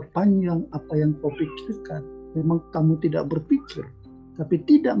memperpanjang apa yang kau pikirkan. Memang kamu tidak berpikir, tapi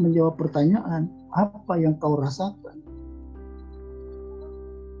tidak menjawab pertanyaan apa yang kau rasakan.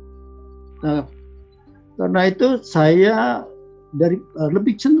 Nah, karena itu saya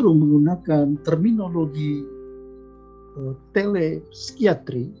lebih cenderung menggunakan terminologi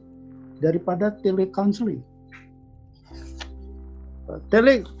telepsikiatri daripada telecounseling.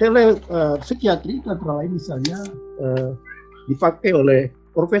 Telepsikiatri antara lain misalnya dipakai oleh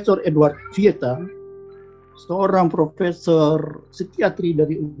Profesor Edward Vieta, seorang profesor psikiatri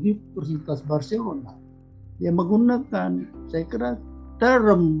dari Universitas Barcelona, yang menggunakan, saya kira,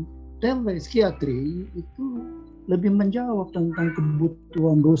 term telepsikiatri itu lebih menjawab tentang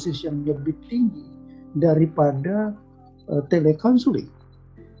kebutuhan dosis yang lebih tinggi daripada telecounseling.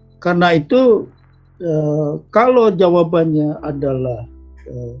 Karena itu kalau jawabannya adalah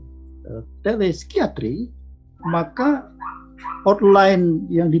telepsikiatri, maka hotline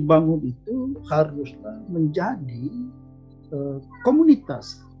yang dibangun itu haruslah menjadi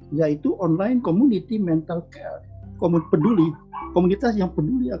komunitas, yaitu online community mental care, komunitas yang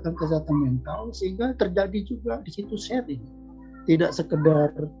peduli akan kesehatan mental, sehingga terjadi juga di situ sharing, tidak sekedar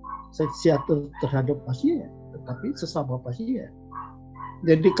psikiater terhadap pasien, tetapi sesama pasien.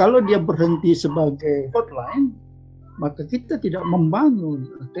 Jadi kalau dia berhenti sebagai hotline, maka kita tidak membangun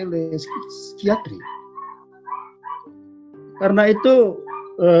telepsikiatri. Karena itu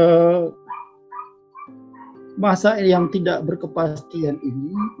masa yang tidak berkepastian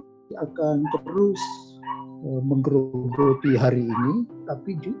ini akan terus menggerogoti hari ini,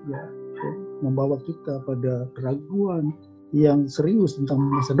 tapi juga membawa kita pada keraguan yang serius tentang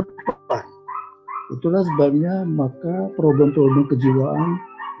masa depan. Itulah sebabnya maka problem-problem kejiwaan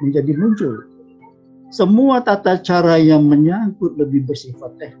menjadi muncul. semua tata cara yang menyangkut lebih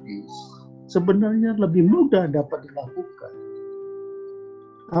bersifat teknis sebenarnya lebih mudah dapat dilakukan.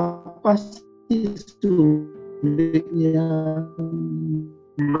 Apa sih sulitnya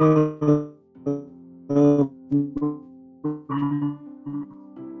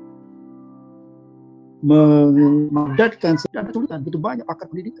memadatkan kesulitan, begitu banyak pakar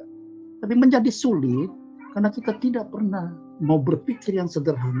pendidikan. Tapi menjadi sulit karena kita tidak pernah mau berpikir yang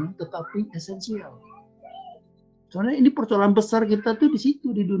sederhana tetapi esensial. Soalnya ini persoalan besar kita tuh di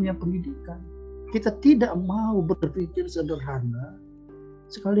situ, di dunia pendidikan. Kita tidak mau berpikir sederhana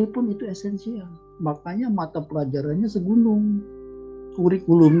sekalipun itu esensial. Makanya mata pelajarannya segunung.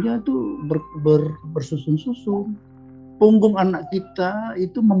 Kurikulumnya tuh bersusun-susun. Punggung anak kita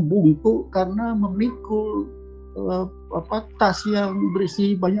itu membungkuk karena memikul tas yang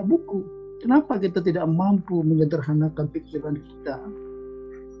berisi banyak buku. Kenapa kita tidak mampu menyederhanakan pikiran kita,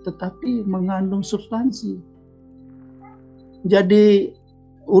 tetapi mengandung substansi? Jadi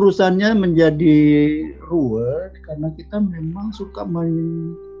urusannya menjadi ruwet karena kita memang suka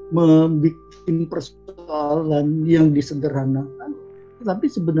membuat persoalan yang disederhanakan, tetapi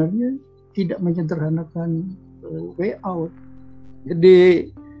sebenarnya tidak menyederhanakan way out. Jadi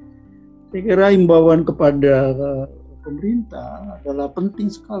saya kira himbauan kepada pemerintah adalah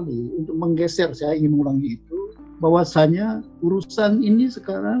penting sekali untuk menggeser, saya ingin mengulangi itu, bahwasanya urusan ini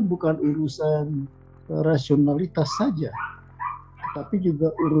sekarang bukan urusan rasionalitas saja, tapi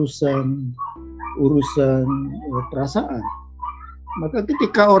juga urusan perasaan. Maka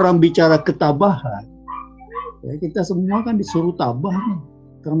ketika orang bicara ketabahan, ya kita semua kan disuruh tabah nih,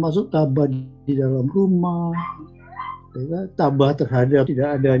 termasuk tabah di dalam rumah, ya, tabah terhadap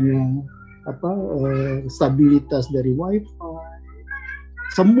tidak adanya stabilitas dari wifi.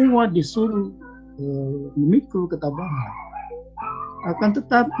 Semua disuruh memikul ketabahan. Akan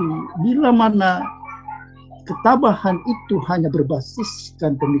tetapi bila mana ketabahan itu hanya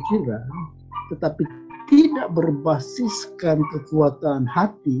berbasiskan pemikiran, tetapi tidak berbasiskan kekuatan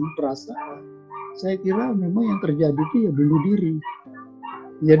hati, perasaan, saya kira memang yang terjadi itu ya bunuh diri.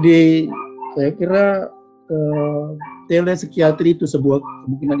 Jadi saya kira telepsikiatri itu sebuah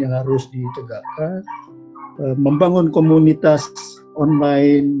kemungkinan yang harus ditegakkan. Membangun komunitas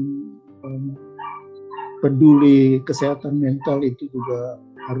online peduli kesehatan mental itu juga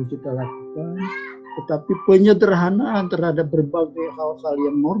harus kita lakukan. Tetapi penyederhanaan terhadap berbagai hal-hal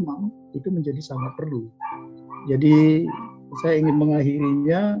yang normal itu menjadi sangat perlu. Jadi saya ingin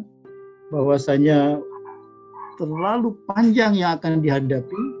mengakhirinya bahwasanya terlalu panjang yang akan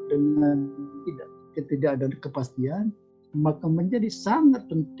dihadapi dengan tidak ada kepastian, maka menjadi sangat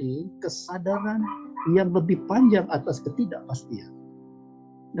penting kesadaran yang lebih panjang atas ketidakpastian.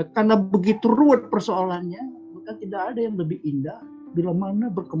 Nah, karena begitu ruwet persoalannya, maka tidak ada yang lebih indah bila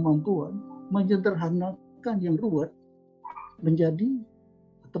mana berkemampuan menyederhanakan yang ruwet menjadi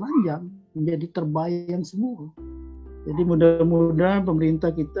telanjang, menjadi terbayang semua. Jadi mudah-mudahan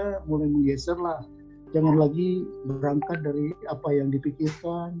pemerintah kita mulai menggeserlah, jangan lagi berangkat dari apa yang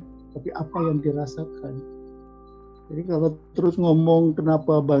dipikirkan, tapi apa yang dirasakan. Jadi kalau terus ngomong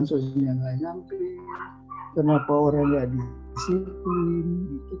kenapa bansosnya nggak nyampe, kenapa orang nggak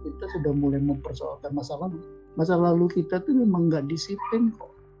disiplin, itu kita sudah mulai mempersoalkan masa lalu. Masa lalu kita tuh memang nggak disiplin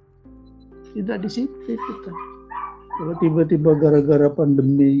kok. Tidak disiplin kita. Kalau tiba-tiba gara-gara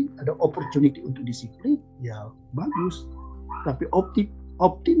pandemi ada opportunity untuk disiplin, ya bagus. Tapi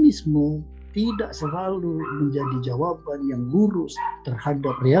optimisme tidak selalu menjadi jawaban yang lurus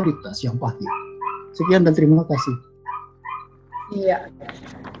terhadap realitas yang pahit. Sekian dan terima kasih. Iya.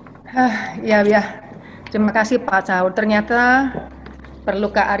 Ya. Terima kasih Pak Saur. Ternyata perlu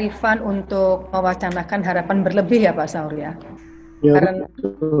kearifan untuk mewacanakan harapan berlebih ya Pak Saur ya.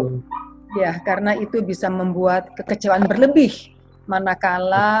 Karena itu bisa membuat kekecewaan berlebih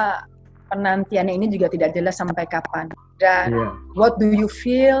manakala penantiannya ini juga tidak jelas sampai kapan. Dan what do you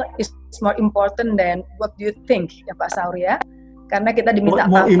feel is more important than what do you think ya Pak Saur ya. Karena kita diminta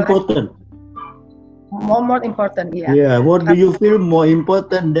more important. More important ya. Yeah, what do you feel more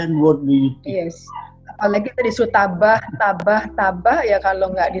important than what do you think? Yes. Apalagi kita disuruh tabah ya,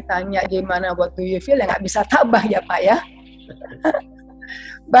 kalau nggak ditanya gimana what do you feel ya nggak bisa tabah ya Pak ya.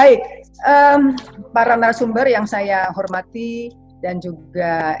 Baik, para narasumber yang saya hormati dan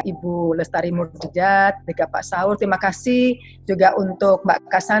juga Ibu Lestari Murjat, juga Pak Saur, terima kasih juga untuk Mbak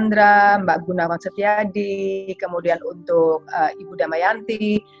Cassandra, Mbak Gunawan Setiadi, kemudian untuk Ibu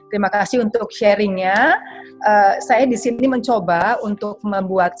Damayanti, terima kasih untuk sharingnya. Saya di sini mencoba untuk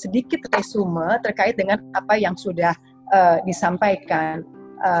membuat sedikit resume terkait dengan apa yang sudah disampaikan,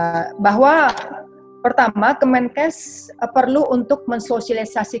 bahwa pertama Kemenkes perlu untuk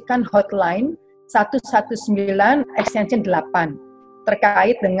mensosialisasikan hotline 119 extension 8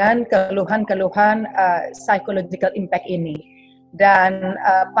 terkait dengan keluhan-keluhan psychological impact ini. Dan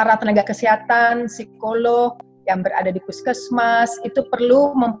para tenaga kesehatan, psikolog yang berada di puskesmas itu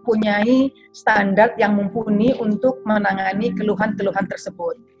perlu mempunyai standar yang mumpuni untuk menangani keluhan-keluhan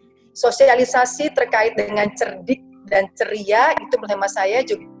tersebut. Sosialisasi terkait dengan cerdik dan ceria itu menurut saya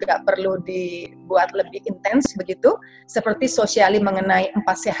juga perlu dibuat lebih intens begitu, seperti sosiali mengenai 4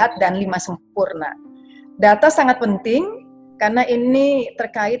 sehat dan 5 sempurna. Data sangat penting karena ini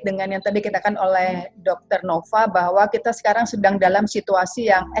terkait dengan yang tadi dikatakan oleh Dr. Nova bahwa kita sekarang sedang dalam situasi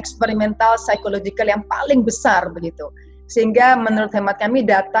yang eksperimental psychological yang paling besar begitu. Sehingga menurut hemat kami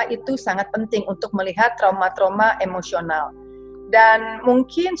data itu sangat penting untuk melihat trauma-trauma emosional. Dan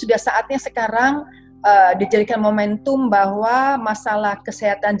mungkin sudah saatnya sekarang dijadikan momentum bahwa masalah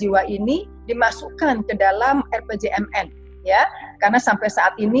kesehatan jiwa ini dimasukkan ke dalam RPJMN, ya, karena sampai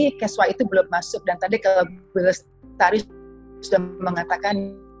saat ini Keswa itu belum masuk. Dan tadi kalau Bu Lestari sudah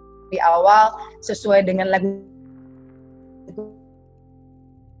mengatakan di awal sesuai dengan lagu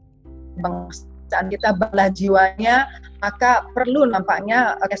bangsaan kita belah jiwanya, maka perlu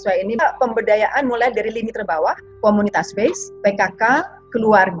nampaknya Keswa ini pemberdayaan mulai dari lini terbawah, komunitas base, PKK,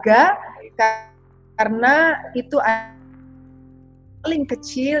 keluarga, karena itu paling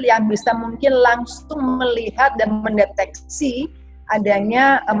kecil yang bisa mungkin langsung melihat dan mendeteksi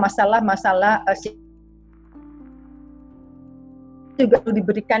adanya masalah-masalah juga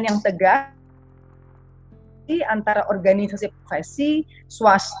diberikan yang tegas antara organisasi profesi,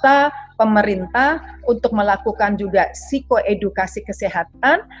 swasta, pemerintah untuk melakukan juga psikoedukasi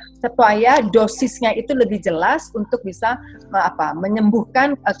kesehatan supaya dosisnya itu lebih jelas untuk bisa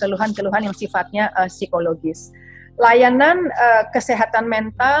menyembuhkan keluhan-keluhan yang sifatnya psikologis. Layanan kesehatan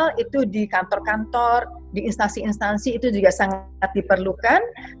mental itu di kantor-kantor, di instansi-instansi itu juga sangat diperlukan.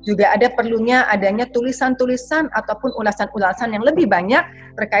 Juga ada perlunya adanya tulisan-tulisan ataupun ulasan-ulasan yang lebih banyak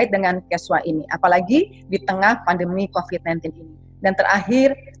terkait dengan Keswa ini, apalagi di tengah pandemi COVID-19 ini. Dan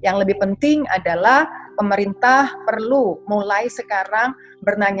terakhir, yang lebih penting adalah pemerintah perlu mulai sekarang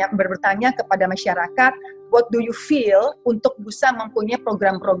bertanya kepada masyarakat, what do you feel, untuk bisa mempunyai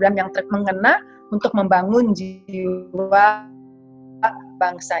program-program yang mengena untuk membangun jiwa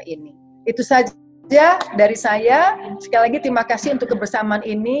bangsa ini. Itu saja dari saya. Sekali lagi terima kasih untuk kebersamaan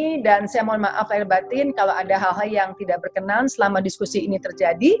ini, dan saya mohon maaf lahir batin kalau ada hal-hal yang tidak berkenan selama diskusi ini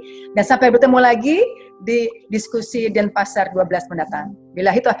terjadi, dan sampai bertemu lagi di diskusi Denpasar 12 mendatang.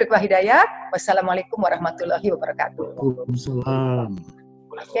 Billahi taufiq wal hidayah. Wassalamualaikum warahmatullahi wabarakatuh. Waalaikumsalam.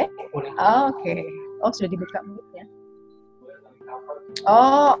 Oke. Oh, sudah dibuka mulutnya.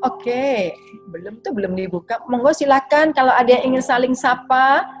 Oh, oke. Belum dibuka. Monggo silakan kalau ada yang ingin saling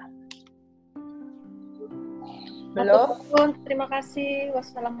sapa. Belum. Terima kasih.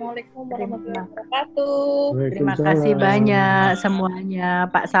 Wassalamualaikum warahmatullahi wabarakatuh. Terima kasih banyak semuanya,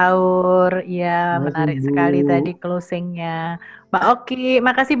 Pak Saur. Ya, menarik sekali tadi closingnya. Mbak Oki,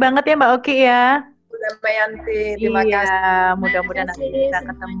 makasih banget ya Mbak Oki ya. Mbak Yanti, terima kasih. Mudah-mudahan nanti bisa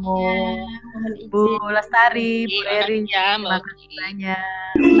ketemu. Bu Lestari, Bu Eri, terima kasih banyak.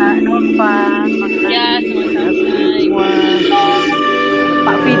 Pak Nova, Ya, sama-sama.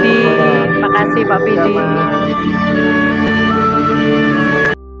 Pak Vidi, terima kasih Pak Vidi.